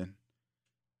Donovan,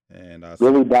 and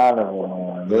Billy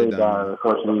Donovan, man. Billy Donovan, of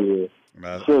course he is.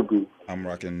 Should be. I'm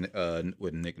rocking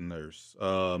with Nick Nurse.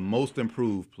 Most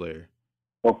improved player.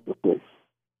 For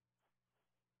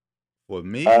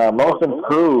me, most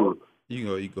improved.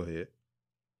 You go ahead.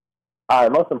 All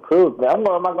right, most improved, man. I'm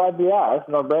going with my guy Bi. That's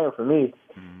no brainer for me.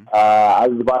 Mm-hmm. I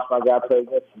just watched my guy play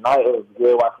against tonight. It was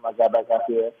good watching my guy back out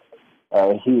there.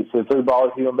 His three ball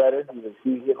was even better.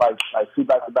 He hit like two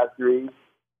back-to-back threes.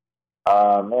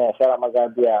 Man, shout out my guy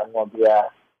Bi. I'm going Bi.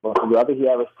 I think he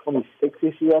averaged 26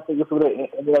 this year. I think it's what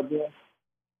it ended up being.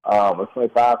 Or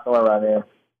 25, somewhere around there.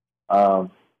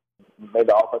 Made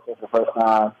the offense for the first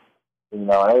time. You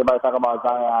know, and everybody talking about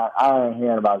Zion. I ain't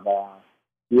hearing about Zion.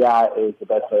 Bi is the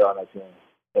best player on that team.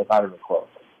 It's not even close.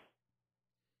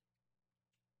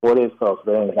 Well, it is close,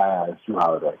 but it ain't Zion. It's Jrue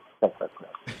Holiday. That's correct.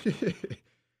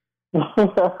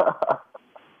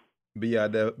 Bi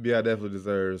definitely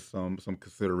deserves some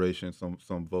consideration,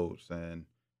 some votes, and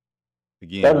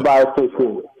again, that's biased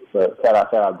too. But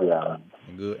shout out Bi.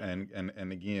 And good,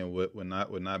 and again, would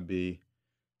not be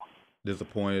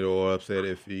disappointed or upset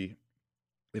if he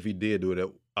did do it.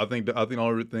 I think the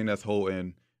only thing that's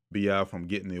holding Bi from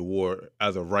getting the award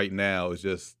as of right now is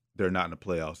just they're not in the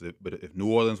playoffs. But if New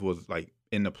Orleans was like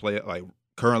in the like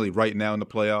currently right now in the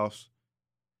playoffs,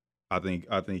 I think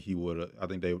he would. I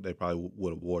think they probably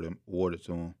would have awarded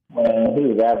to him. Man, he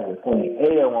was averaging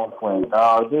 28 at one point.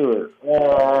 Oh, dude,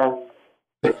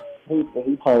 man,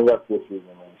 he turned up this season,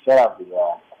 man. Shout out to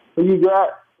Bi. Who you got?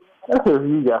 That's who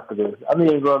you got for this. I mean,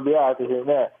 it's gonna be out to hear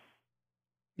that.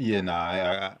 Yeah,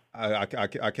 nah,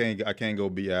 I can't go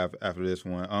Bi after this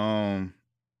one.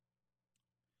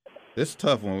 This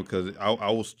tough one because I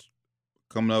was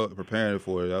coming up preparing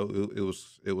for it. It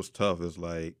was tough. It's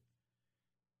like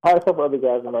I had a couple other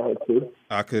guys in my head too.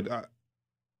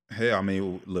 I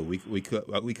mean, look, we could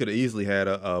have easily had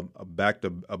a back to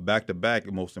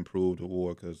back most improved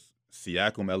award because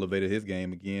Siakam elevated his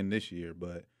game again this year.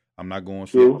 But I'm not going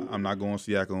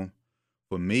Siakam.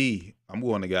 For me, I'm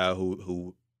going the guy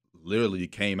who literally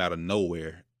came out of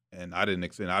nowhere, and I didn't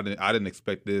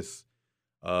expect this.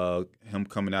 Him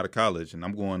coming out of college, and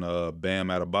I'm going Bam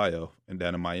Adebayo and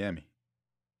down in Miami.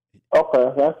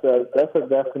 Okay, that's a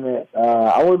definite.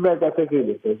 I wouldn't make that pick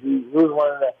either because he was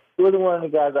one of the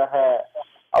guys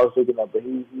I was thinking of, but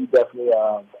he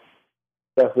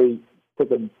definitely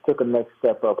took a next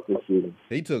step up this season.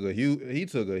 He took a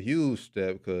huge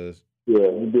step because he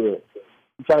did.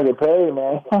 He's trying to get paid,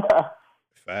 man.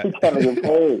 He's trying to get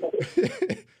paid.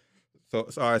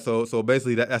 So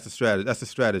basically that's the strategy. That's the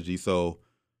strategy. So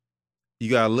you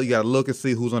gotta look and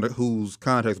see whose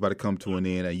contract's about to come to an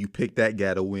end, and you pick that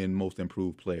guy to win Most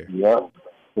Improved Player. Yep.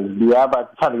 Because Bi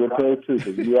about to try to get paid too.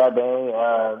 Because Bi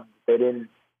they didn't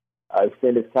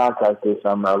extend his contract this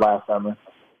summer, last summer,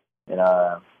 and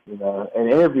in the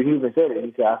interview he even said it.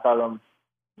 He said, "I saw him.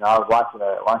 I was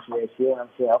watching this shit, and I'm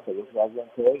saying, okay, this guy's getting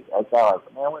paid." I thought,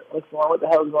 like, man, what's going on? What the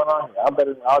hell is going on here? I'm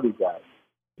better than all these guys.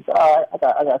 He said, all right,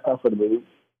 I got something for the league.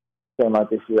 Came out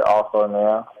this year, all-star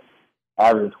now,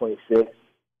 averaging 26.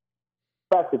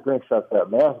 Back to drink sucked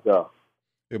up, man. Let's go.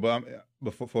 Yeah,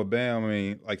 but for Bam, I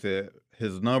mean, like I said,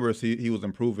 his numbers he was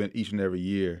improving each and every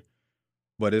year,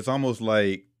 but it's almost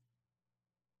like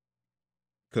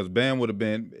because Bam would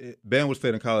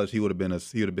stayed in college, he would have been a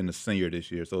senior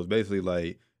this year. So it's basically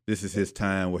like this is his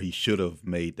time where he should have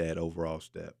made that overall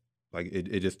step. Like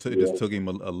it just took him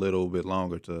a little bit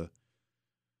longer to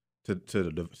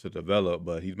develop,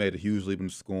 but he's made a huge leap in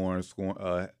scoring.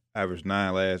 Averaged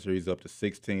 9 last year. He's up to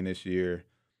 16 this year.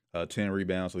 10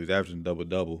 rebounds, so he's averaging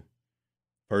double.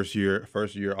 First year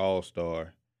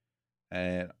All-Star.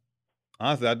 And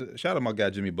honestly, shout out my guy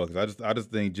Jimmy Buckets. I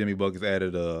just think Jimmy Buckets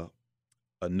added a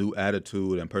new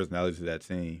attitude and personality to that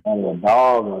team. And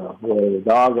the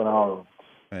dog and all.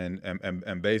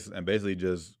 And basically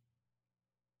just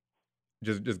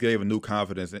gave a new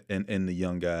confidence in the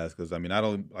young guys because I mean not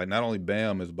only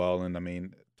Bam is balling. I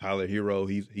mean Tyler Hero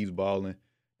he's balling.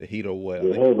 The Heat are what?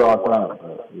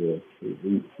 Yeah,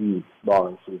 he's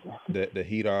balling season. The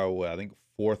Heat are what? I think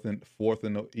fourth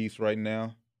in the East right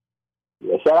now.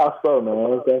 Yeah, shout out Spo,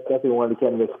 man. That's definitely one of the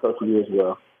candidates for Coach of the Year as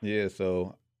well. Yeah,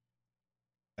 so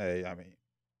hey, I mean,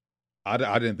 I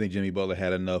didn't think Jimmy Butler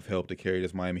had enough help to carry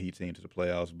this Miami Heat team to the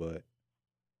playoffs, but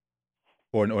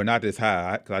or not this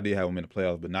high because I did have them in the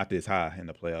playoffs, but not this high in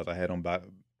the playoffs. I had them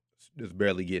just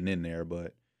barely getting in there,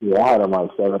 but. Yeah, I had them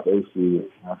like 7th, 8th seed,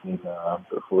 I think,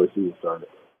 before the season started.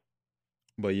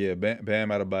 But yeah, Bam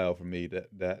Adebayo for me,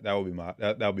 that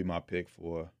would be my pick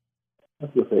for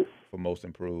most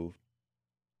improved.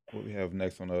 What we have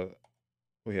next on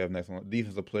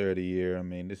Defensive Player of the Year. I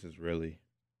mean, this is really.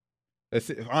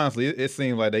 Honestly, it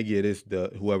seems like they get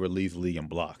whoever leads the league in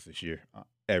blocks this year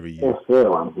every year.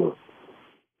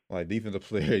 Like Defensive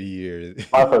Player of the Year.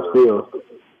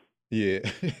 Yeah.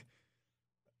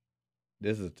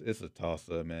 It's a toss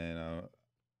up, man.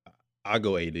 I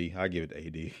go AD. I give it to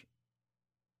AD.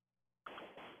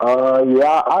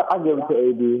 Yeah, I give it to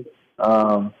AD.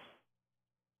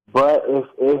 But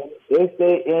if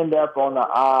they end up on the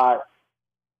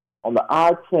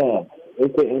odd chance,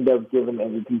 if they end up giving the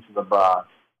MVP to LeBron,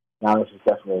 Giannis is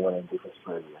definitely winning Defensive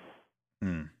Player of the Year.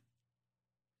 Hmm.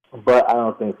 But I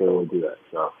don't think they will do that.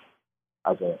 So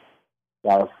I think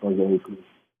Giannis is going to get MVP.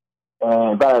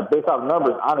 And based off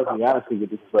numbers, honestly, Giannis could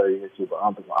get Defensive Player of the Year too. But I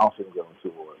don't think they'll give him 2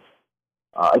 awards.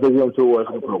 If they give him 2 awards,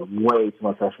 they're going to put way too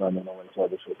much pressure on them to win the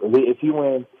championship. If you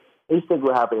win, each thing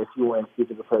will happen if you win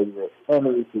Defensive Player of the Year and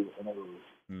MVP and they lose.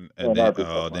 And then,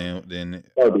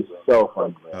 that'd be so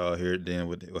fun. Then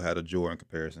we'll have the Jordan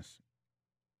comparisons.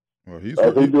 Well, if he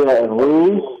do that and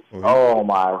lose, oh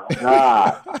my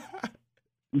God!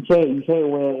 you can't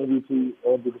win MVP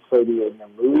and Defensive Player of the Year and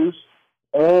then lose,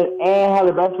 and have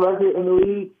the best record in the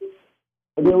league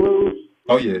and then lose.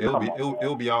 Oh yeah,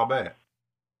 it'll be all bad.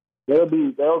 They'll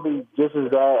be just as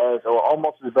bad as, or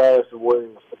almost as bad as the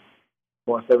Warriors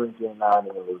going 17-9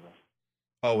 and losing.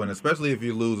 Oh, and especially if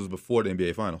you lose before the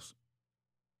NBA Finals.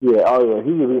 Yeah. Oh yeah.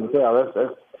 He could be in the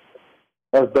playoffs.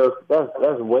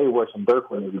 That's way worse than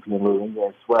Dirk winning MVP and losing,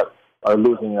 getting swept or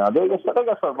losing. They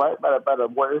got swept right by the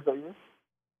Warriors that year.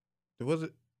 Was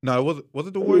it? No, was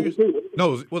it the Warriors?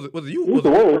 No, was it you? Was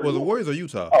it the Warriors or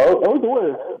Utah? Oh, it was the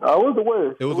Warriors. It was the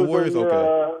Warriors. It was the Warriors.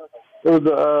 Okay. It was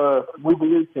the We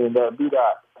Believe team that beat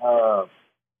out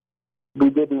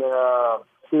B Diddy and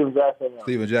Steven Jackson.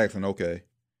 Steven Jackson. Okay.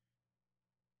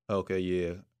 Okay.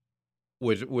 Yeah.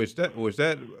 Which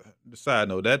that side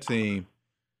note, that team,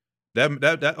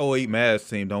 that 08 Mavs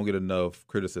team don't get enough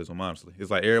criticism. Honestly, it's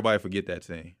like everybody forget that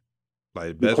team.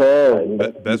 Like best record.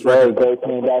 They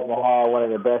came back and had one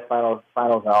of the best finals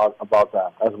of all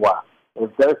time. That's why.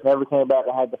 If Dirk never came back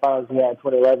and had the finals he had in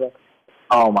 2011.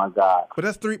 Oh my God! But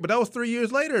that was 3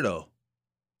 years later, though.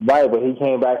 Right, but he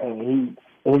came back and he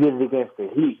did it against the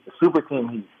Heat, the super team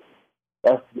Heat.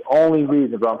 That's the only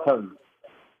reason, bro. I'm telling you,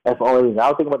 that's the only reason. I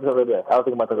was thinking about this the other day. I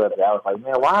was like,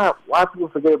 man, why people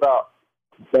forget about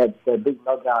that big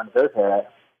meltdown Dirk had?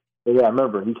 But yeah, I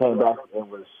remember he came back and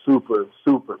was super,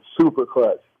 super, super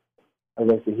clutch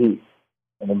against the Heat,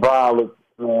 and the Brown looked,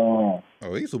 man.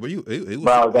 Oh, he was another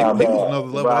level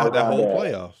that whole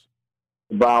playoffs.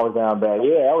 Brown was down bad.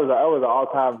 Yeah, that was an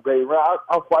all-time great run.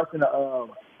 I was watching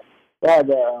they had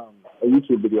a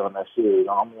YouTube video on that series.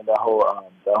 I mean, that whole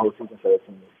season for that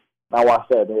team. And I watched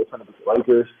that. They were trying to beat the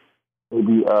Lakers. I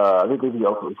think they beat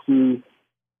OKC.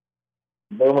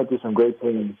 They went through some great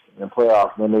teams in the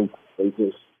playoffs, and then they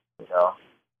just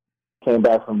came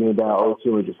back from being down 0-2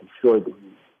 and just destroyed the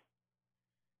Heat.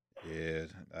 Yeah,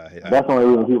 that's the only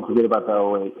reason people forget about the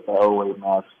 08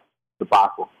 Mavs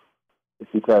debacle. It's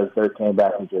because Dirk came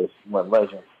back and just went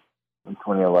legend in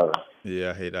 2011. Yeah,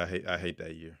 I hate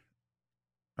that year.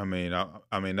 I mean, that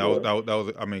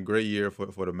was great year for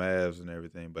the Mavs and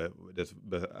everything, but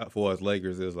for us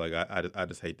Lakers, it's like I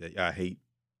just hate that. I hate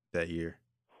that year.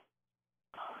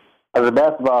 As a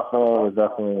basketball fan,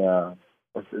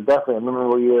 it's definitely a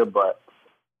memorable year, but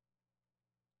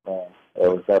man, it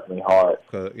was definitely hard.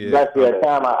 Back at the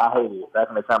time, I hated it. Back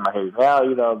in the time, I hated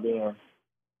it. Now, being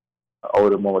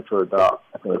older, more mature adult,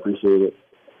 I can appreciate it.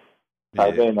 Yeah.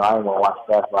 I didn't want to watch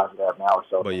basketball after that now.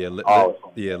 So, but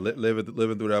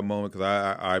living through that moment,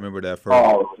 because I remember that first.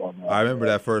 I remember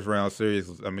that first round series.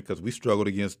 I mean, because we struggled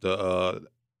against the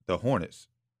Hornets.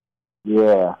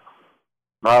 Yeah,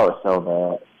 that was so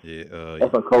bad. Yeah,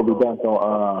 that's when Kobe dunked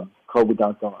on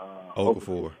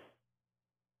Okafor.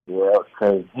 Yeah, that was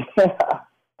crazy.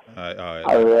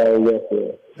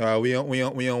 All right. We don't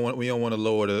want to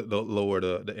lower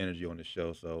the energy on the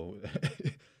show. So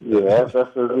yeah, that's a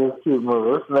cute move.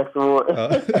 What's the next award?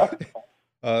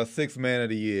 Sixth Man of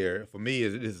the Year for me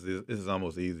this is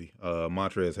almost easy.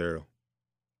 Montrezl Harrell.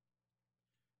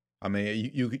 I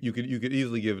mean, you could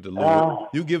easily give it to Lou.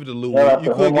 You give it to Lou.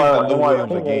 You could give it to Lou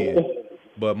Williams again,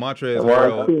 but Montrezl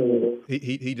Harrell,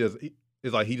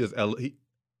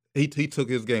 he took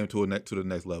his game to the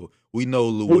next level. We know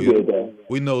Lou Williams.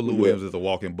 We know Lou Williams is a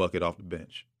walking bucket off the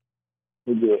bench.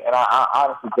 He did, and I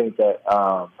honestly think that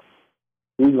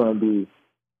he's going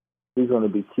to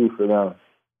be key for them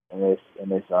in this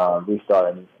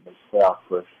restart and this playoff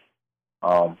push.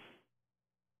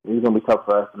 He's going to be tough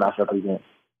for us to match up against.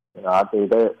 I think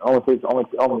the only team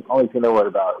they're worried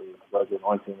about is the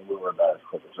only team we're worried about is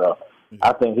Clippers. So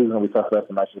I think he's going to be tough for us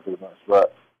to match up against.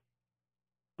 But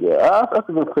yeah, that's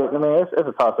a good pick. I mean, it's a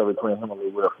toss up between him and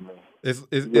Lou Will for me. It's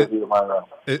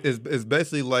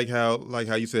basically like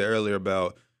how you said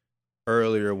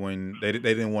earlier when they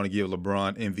didn't want to give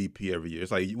LeBron MVP every year.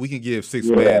 It's like we can give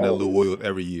sixth man to Lou Will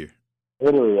every year.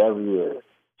 Literally every year.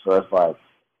 So it's like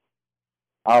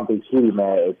I don't think she'd be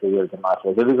mad if it was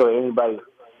Montrez. If it go to anybody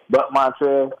but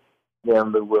Montrez,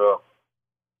 then we will.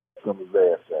 It's gonna be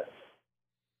very upset.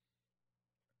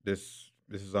 This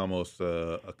is almost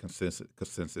a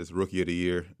consensus rookie of the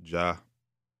year, Ja.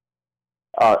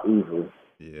 Oh, easily.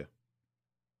 Yeah.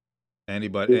 He,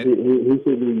 Anybody? he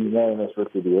should be unanimous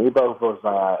rookie of the year. Anybody who goes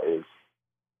Zion is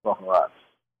fucking rocks.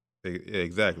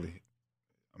 Exactly.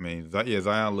 I mean,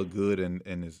 Zion looked good in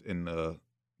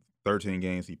 13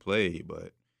 games he played,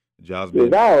 but Ja's Yeah,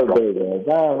 been. Zion was great, man.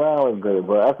 Zion was great,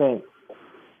 but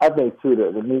I think too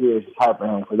that the media is just hyping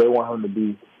him because they want him to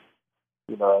be,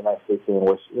 in that 16,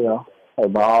 which hey,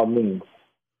 by all means,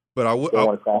 But they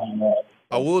want to sign him up.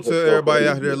 I will tell everybody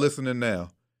out there listening now: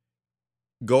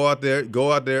 go out there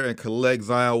and collect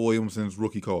Zion Williamson's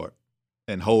rookie card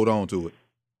and hold on to it.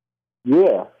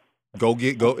 Yeah. Go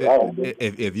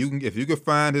if you can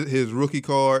find his rookie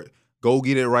card, go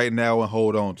get it right now and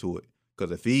hold on to it.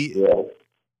 Because if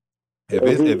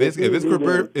his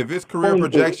career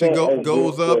projection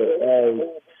goes up,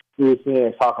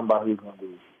 ESPN is talking about he's gonna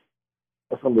be,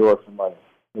 that's gonna be worth some money.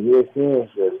 ESPN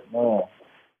is just, man.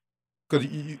 Because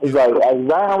it's like Zion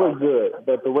was good,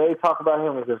 but the way they talk about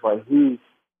him is just like he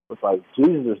was like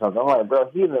Jesus or something. I'm like, bro,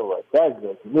 he didn't look that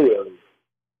good to me at least.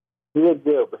 He looked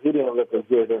good, but he didn't look as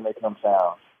good as they make him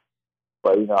sound.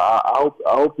 But I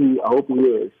hope he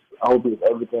is. I hope he's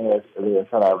everything that they're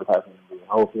trying to advertise him to be.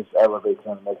 I hope this elevates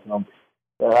him and makes him.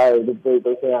 They say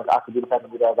I could do this, I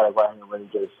could do that. I got to go out here and really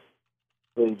just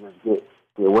get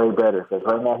way better. Because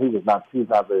right now he's not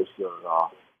very skilled at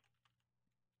all.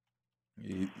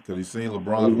 Because he's seen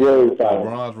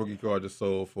LeBron's rookie card just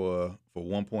sold for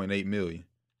 $1.8 million.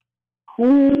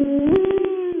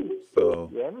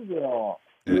 So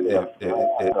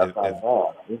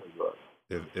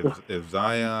if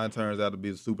Zion turns out to be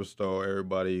the superstar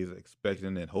everybody's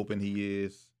expecting and hoping he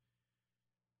is,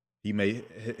 he may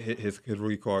his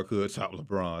rookie card could top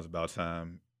LeBron's about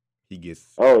time he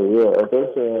gets. Oh yeah, if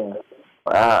they're saying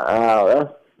I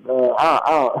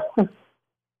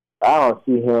don't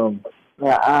see him.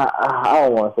 I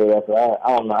don't want to say that.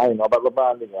 I don't know. I didn't know about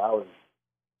LeBron. Nigga. I was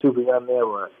super young there,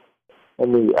 but I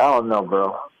don't know,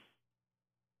 bro.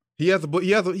 He has to put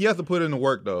in the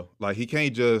work though. Like he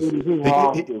can't just he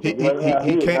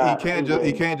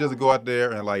can't just go out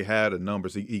there and like have the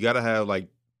numbers. He got to have like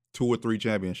 2 or 3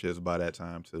 championships by that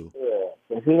time too. Yeah,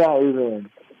 but he's not even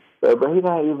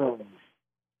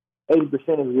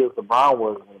 80% of the year LeBron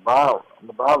was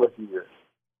LeBron this year.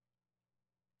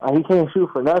 He can't shoot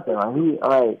for nothing. He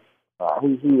got to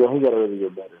really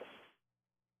get better.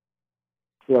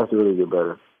 He has to really get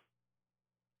better.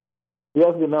 He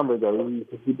has good numbers though.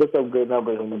 He puts up good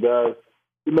numbers and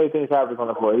he makes things happen on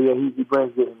the floor. He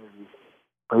brings good energy.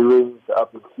 But he really needs to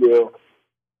up his skill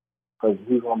because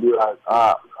he's gonna be like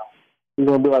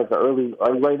the early.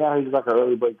 Right now he's like an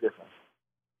early Blake Griffin.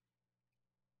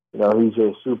 He's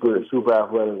just super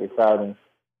athletic, exciting.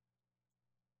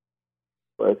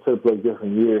 But it took Blake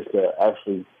Griffin years to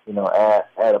actually,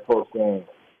 add a post game,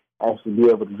 actually be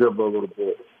able to dribble a little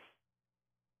bit.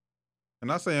 And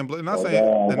not saying Blake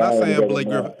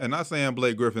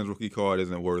Griffin's rookie card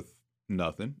isn't worth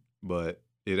nothing, but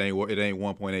it ain't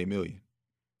 1.8 million.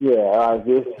 Yeah, Zion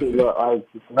can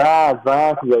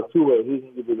go 2 ways. He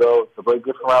can either go to Blake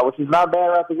Griffin route, which is not bad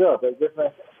route to go. Blake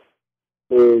Griffin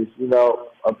is,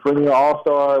 a perennial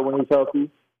all-star when he's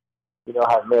healthy.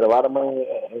 Has made a lot of money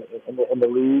in the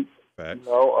league. Facts.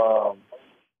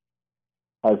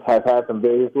 Has had some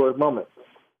very historic moments.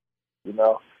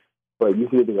 But you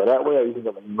can either go that way or you can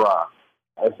go LeBron.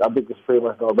 I think it's pretty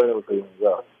much no better with you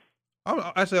go. I'm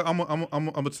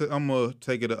gonna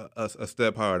take it a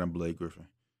step higher than Blake Griffin.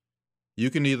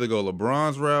 You can either go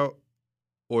LeBron's route,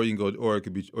 or you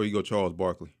can go Charles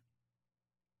Barkley.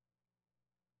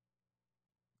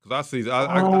 Because I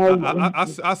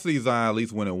see Zion at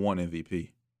least winning 1 MVP.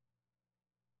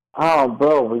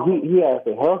 Bro, he has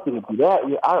the health to do that.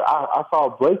 I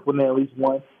saw Blake win at least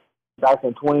one back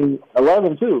in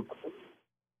 2011 too.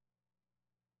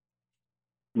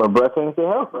 But Brett ain't stay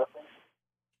healthy.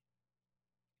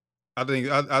 I think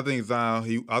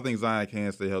Zion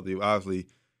can stay healthy. Obviously,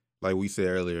 like we said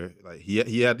earlier, like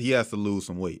he has to lose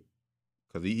some weight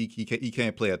because he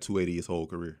can't play at 280 his whole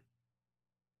career.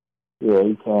 Yeah,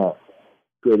 he can't.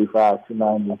 285,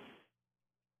 290.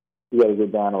 You got to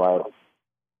get down to like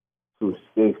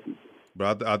 260.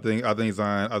 But I think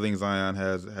Zion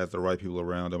has the right people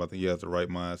around him. I think he has the right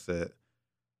mindset.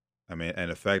 I mean, and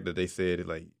the fact that they said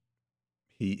like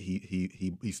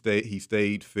he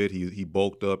stayed fit. He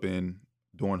bulked up during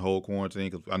whole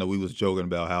quarantine because I know we was joking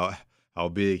about how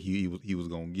big he was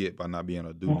gonna get by not being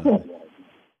able to do nothing.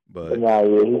 But he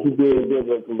did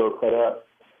look a little cut up.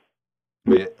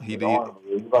 But he He's did. on.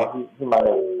 He might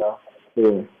have,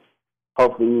 yeah.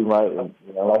 Hopefully he's right, and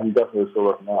like he definitely still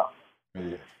working out.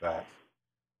 Yeah, facts.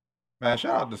 Man,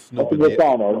 shout out to That's Snoop a and good D.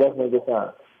 sign, though. Definitely a good sign.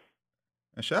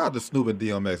 And shout out to Snoop and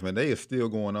DMX, man. They is still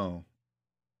going on.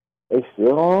 They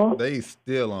still on? They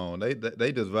still on. They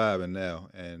just vibing now.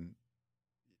 And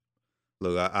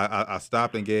look, I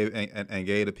stopped and gave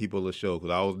the people a show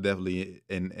because I was definitely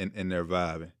in there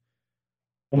vibing.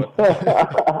 But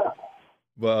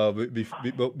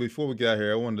but before we got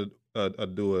here, I wanted to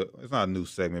do a. It's not a new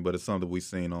segment, but it's something we've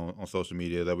seen on social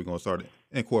media that we're gonna start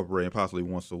incorporating possibly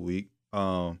once a week.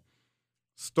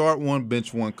 Start one,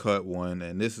 bench one, cut one,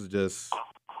 and this is just.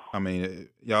 I mean,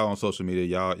 y'all on social media,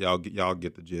 y'all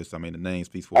get the gist. I mean, the name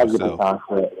speaks for I get the itself.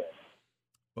 concept.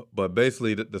 But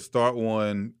basically, the start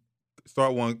one,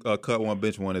 cut one,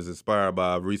 bench one is inspired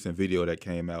by a recent video that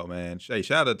came out. Man, hey,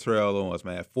 shout out to Terrell Owens,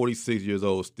 man. 46 years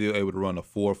old, still able to run a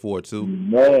 4.42.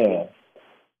 Man,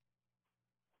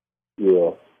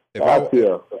 yeah.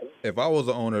 If I was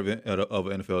the owner of an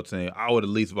NFL team, I would at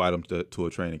least invite him to a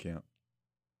training camp.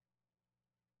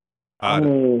 I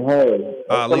mean, hey,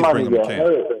 I'd at least bring him to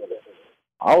camp.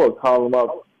 I would call him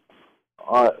up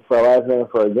for last minute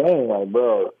for a game, like,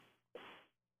 bro.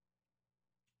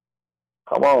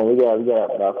 Come on, we got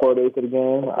about 4 days to the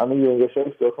game. I know you're in good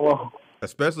shape still. Come on,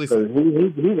 especially he's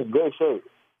in good shape.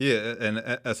 Yeah, and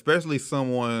especially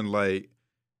someone like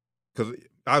because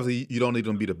obviously you don't need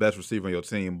him to be the best receiver on your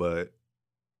team, but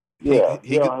he's not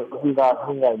do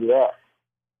that.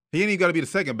 He ain't even got to be the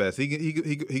second best. He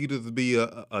could just be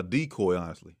a decoy,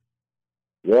 honestly.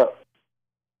 Yep.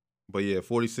 But yeah,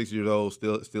 46 years old,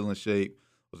 still in shape.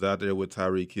 Was out there with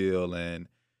Tyreek Hill, and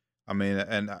I mean,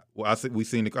 I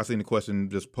seen the question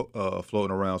just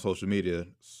floating around social media.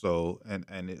 So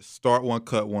and it's start one,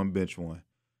 cut one, bench one.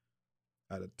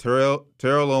 Out of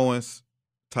Terrell Owens,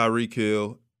 Tyreek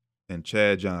Hill, and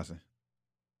Chad Johnson.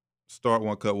 Start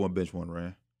one, cut one, bench one,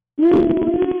 Rand.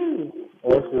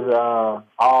 This is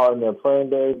all in their playing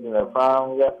days and their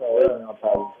prime. Yes, I don't know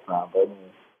Tyreek's prime, but I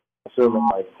mean, assuming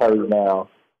like Terry now,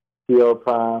 Hill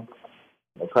prime,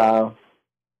 the prime,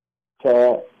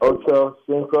 Chad, Ocho,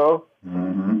 Cinco.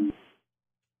 Mm-hmm.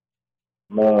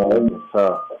 Man, this is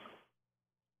tough.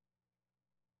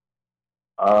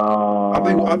 I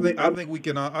think we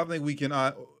can. I think we can.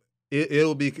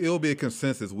 It'll be a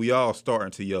consensus. We all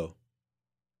starting to yo.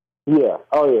 Yeah.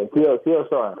 Oh yeah. T.O.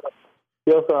 starting.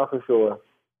 T.O. starting for sure.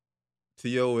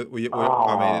 T.O. I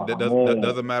mean, that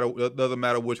doesn't matter. It doesn't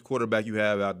matter which quarterback you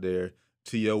have out there.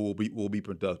 T.O. will be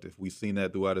productive. We've seen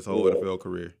that throughout his whole NFL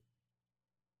career.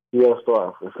 T.O.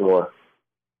 starting for sure.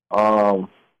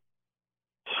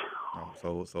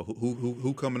 So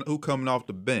who coming off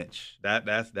the bench?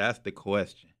 That's the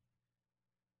question.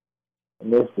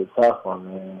 And this is a tough one,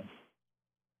 man.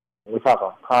 We're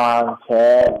talking prime,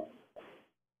 Chad.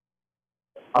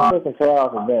 I'm taking Chad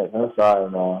off the bench. I'm sorry,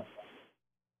 man.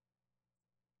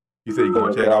 You say you're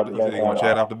going Chad off the bench? Taking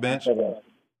Chad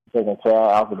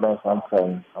off the bench. I'm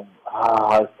saying,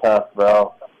 it's tough,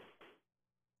 bro.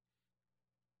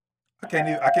 I can't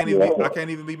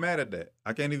even be mad at that.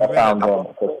 I can't even be mad at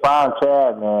that. Because prime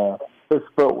Chad, man, his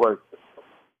footwork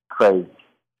crazy.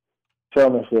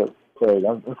 Showmanship crazy.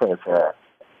 I'm taking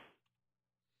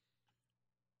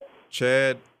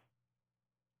Chad.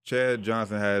 Chad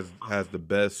Johnson has the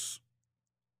best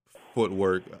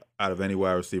footwork out of any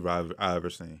wide receiver I've ever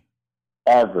seen.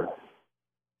 Ever.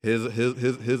 His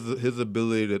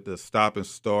ability to stop and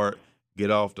start,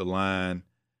 get off the line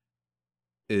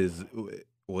is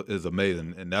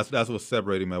amazing, and that's what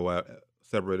separated him at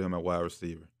wide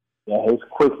receiver. Yeah, his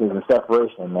quickness and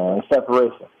separation, man. His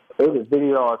separation. There was a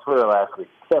video on Twitter last week.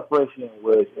 Separation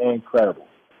was incredible.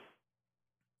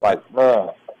 Like, man.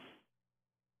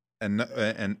 And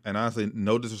honestly,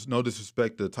 no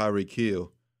disrespect to Tyreek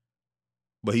Hill,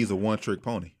 but he's a one-trick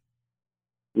pony.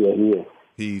 Yeah, he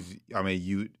is. I mean,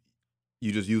 you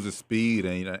just use his speed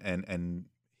and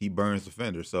he burns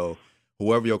defenders. So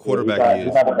whoever your quarterback is,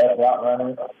 he's not the best route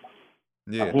runner.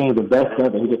 Yeah, he ain't the best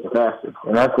center. He gets the fastest,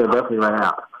 and that's definitely right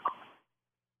out.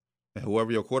 And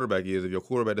whoever your quarterback is, if your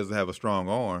quarterback doesn't have a strong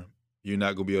arm, you're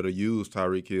not going to be able to use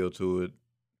Tyreek Hill to his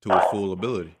full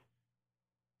ability.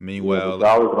 Meanwhile,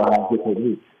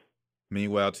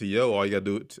 T.O., all you got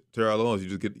to do, Terrell Owens, you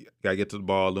just got to get to the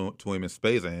ball to him in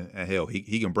space, and hell,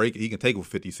 he can break it. He can take it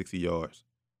 50, 60 yards.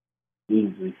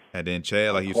 Easy. And then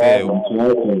Chad, like you said,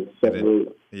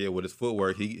 with his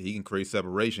footwork, he can create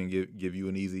separation, give you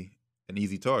an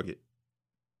easy target.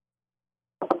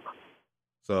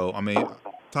 So, I mean,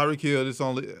 Tyreek Hill,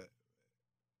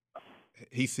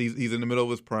 he's in the middle of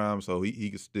his prime, so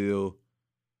he can still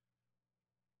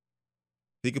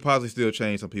he could possibly still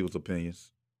change some people's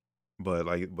opinions, but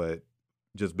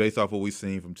just based off what we've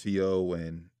seen from T.O.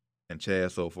 and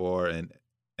Chad so far, and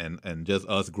just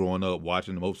us growing up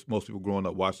watching them, most people growing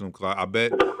up watching them. Because I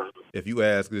bet if you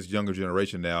ask this younger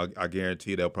generation now, I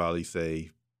guarantee they'll probably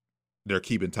say they're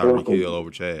keeping Tyreek Hill over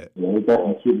Chad. Yeah, they're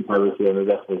definitely keeping Tyreek Hill.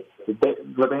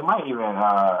 But they might even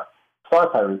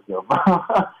start Tyreek Hill.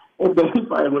 They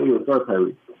probably wouldn't even start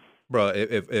Tyreek. Bro,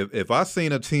 if I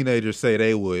seen a teenager say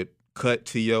they would cut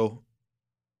T.O.,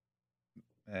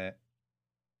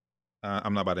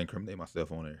 I'm not about to incriminate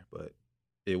myself on there, but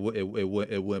it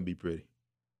wouldn't be pretty.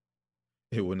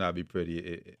 It would not be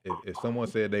pretty. If someone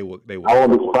said they would. I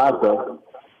won't be surprised though.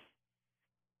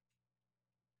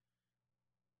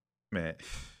 Man,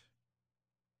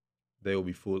 they will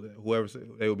be foolish. Whoever said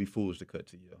they will be foolish to cut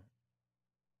T.O.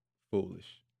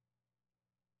 Foolish.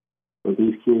 But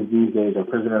these kids these days are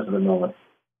prisoners of the moment.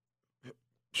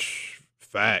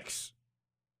 Facts.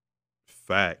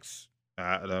 Man,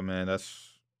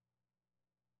 that's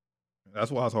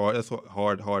why it's hard. That's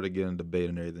hard to get in debate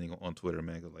and everything on Twitter,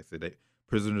 man. Because like I said, they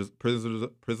prisoners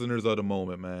of the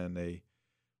moment, man. They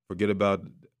forget about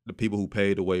the people who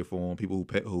paved the way for them, people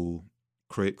who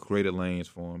created lanes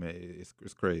for them. It's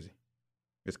crazy.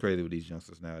 It's crazy with these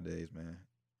youngsters nowadays, man.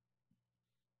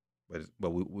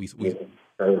 But we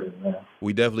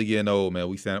definitely getting old, man.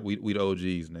 We the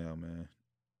OGs now, man.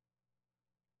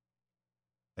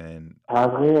 And I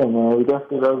agree, man. We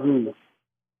definitely OGs.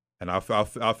 And I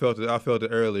felt it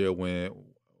earlier when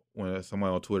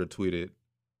somebody on Twitter tweeted,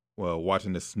 well,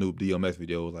 watching the Snoop DMX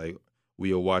video, was like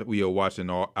we are watching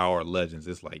our legends.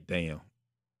 It's like damn.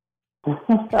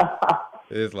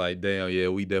 It's like damn, yeah.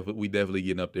 We definitely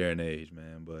getting up there in age,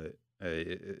 man. But hey,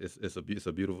 it's a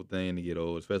beautiful thing to get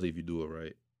old, especially if you do it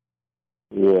right.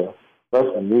 Yeah,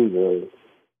 especially me, man.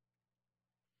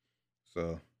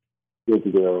 So good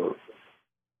to get old.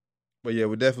 But yeah,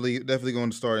 we're definitely going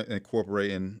to start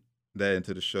incorporating that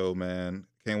into the show, man.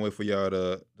 Can't wait for y'all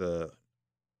to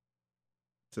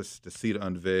see the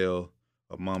unveil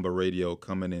of Mamba Radio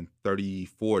coming in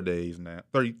 33 days now.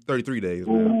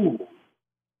 Ooh.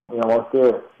 Yeah, what's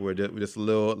good? We're just a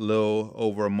little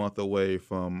over a month away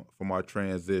from our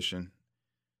transition.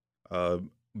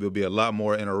 There'll be a lot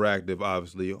more interactive,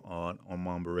 obviously, on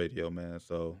Mamba Radio, man.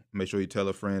 So make sure you tell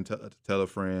a friend, tell a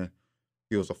friend.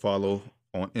 Give us a follow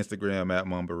on Instagram at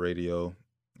Mamba Radio.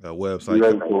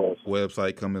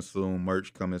 Website coming soon.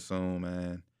 Merch coming soon,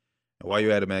 man. And while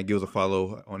you're at it, man, give us a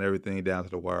follow on everything down to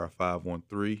the wire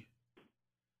 513.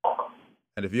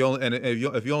 And if you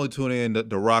only tune in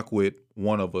to rock with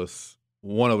one of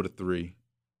the three,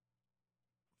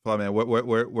 Fly Man,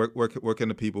 where can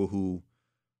the people who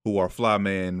are Fly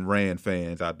Man Rand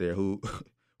fans out there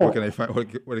where can they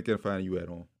find you at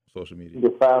on social media?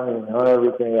 You can find me on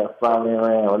everything at Fly Man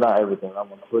Rand. Well, not everything.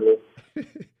 I'm on Twitter,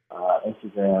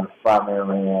 Instagram, Fly Man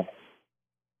Rand.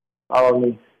 Follow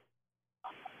me.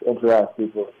 Interact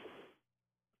people.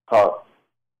 Talk.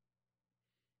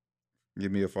 Give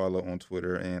me a follow on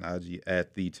Twitter and IG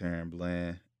at the Taryn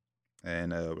Bland.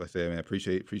 And like I said, man,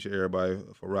 appreciate everybody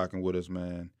for rocking with us,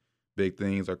 man. Big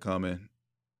things are coming.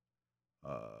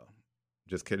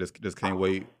 Just can't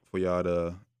wait for y'all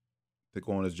to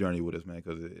go on this journey with us, man,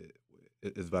 because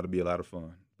it's about to be a lot of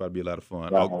fun.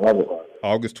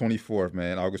 August 24th,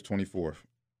 man. August 24th.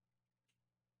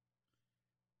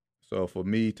 So for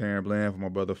me, Taryn Bland, for my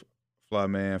brother Fly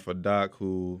Man, for Doc,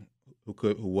 who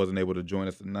wasn't able to join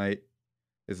us tonight.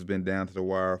 This has been Down to the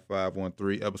Wire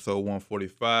 513, episode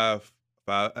 145.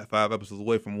 Five episodes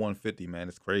away from 150, man.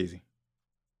 It's crazy.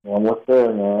 Man, what's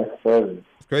there, man? It's crazy.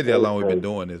 It's crazy how long we've been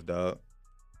doing this, dog.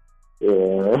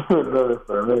 Yeah,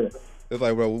 for a minute. It's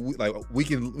like, bro, we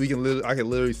can literally, I can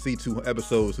literally see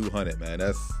episodes 200, man.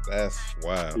 That's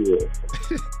wild. Yeah.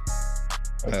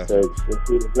 That's wild.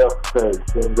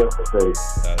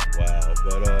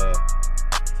 But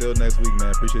till next week,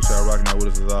 man. Appreciate y'all rocking out with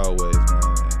us as always, man.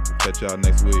 We'll catch y'all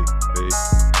next week.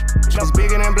 Peace. Just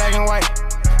bigger than black and white.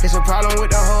 It's a problem with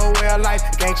the whole way of life.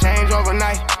 Can't change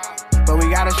overnight. But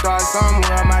we gotta start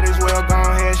somewhere. Might as well go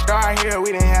ahead start here.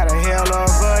 We done had a hell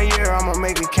of a